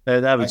filler? Yeah,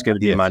 that was going to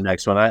be my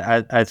next one.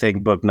 I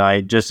think Book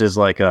Knight just as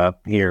take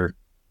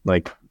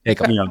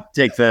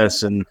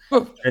this and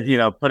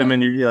put him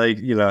in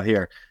your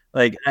here.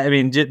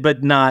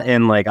 But not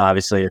in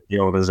obviously if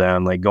you're on his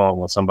own, going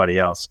with somebody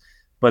else.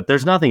 But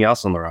there's nothing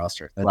else on the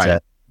roster. That's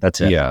it.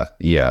 That's it.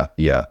 Yeah.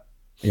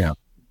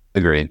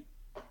 Agreed.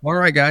 All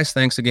right, guys.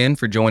 Thanks again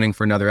for joining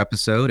for another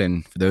episode.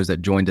 And for those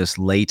that joined us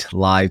late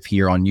live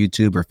here on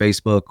YouTube or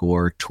Facebook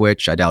or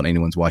Twitch, I doubt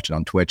anyone's watching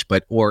on Twitch,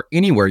 or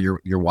anywhere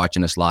you're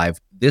watching us live,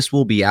 this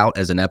will be out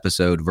as an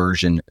episode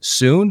version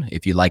soon.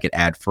 If you like it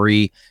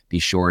ad-free, be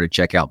sure to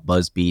check out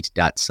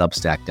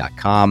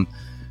buzzbeat.substack.com.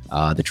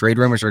 The trade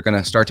rumors are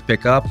going to start to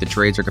pick up. The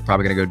trades are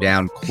probably going to go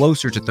down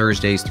closer to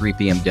Thursday's 3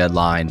 p.m.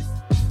 deadline.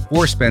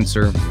 For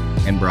Spencer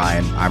and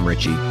Brian, I'm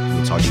Richie.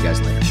 We'll talk to you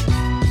guys later.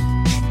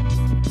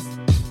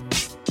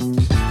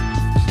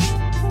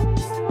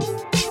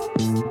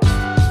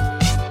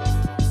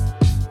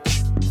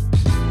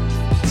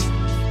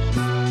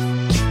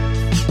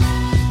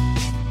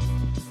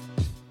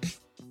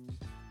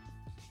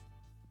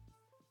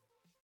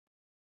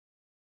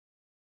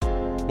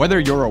 Whether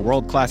you're a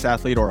world-class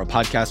athlete or a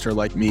podcaster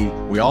like me,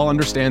 we all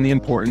understand the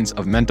importance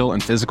of mental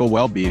and physical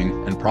well-being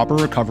and proper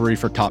recovery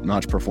for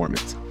top-notch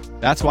performance.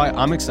 That's why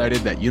I'm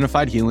excited that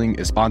Unified Healing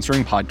is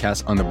sponsoring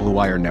podcasts on the Blue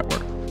Wire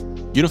Network.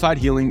 Unified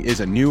Healing is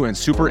a new and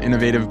super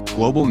innovative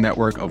global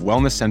network of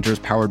wellness centers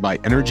powered by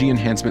Energy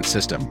Enhancement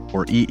System,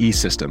 or EE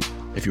System.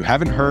 If you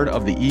haven't heard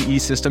of the EE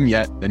System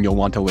yet, then you'll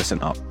want to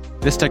listen up.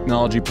 This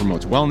technology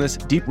promotes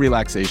wellness, deep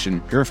relaxation,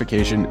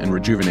 purification, and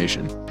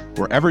rejuvenation.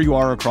 Wherever you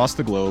are across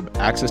the globe,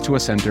 access to a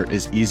center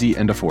is easy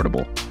and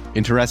affordable.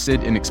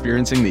 Interested in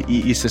experiencing the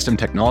EE System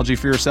technology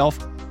for yourself?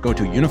 Go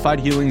to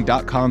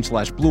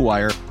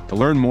unifiedhealing.com/bluewire to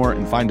learn more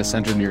and find a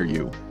center near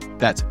you.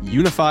 That's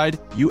unified,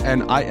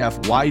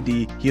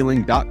 UNIFYD,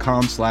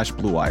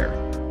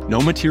 healing.com/bluewire. No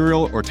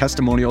material or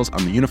testimonials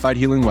on the Unified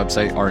Healing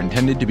website are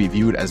intended to be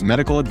viewed as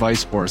medical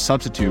advice or a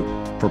substitute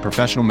for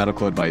professional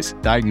medical advice,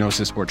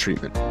 diagnosis, or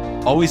treatment.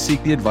 Always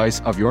seek the advice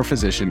of your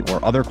physician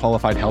or other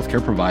qualified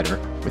healthcare provider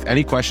with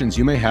any questions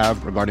you may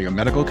have regarding a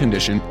medical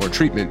condition or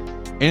treatment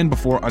and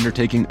before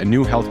undertaking a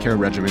new healthcare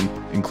regimen,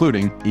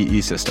 including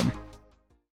EE System.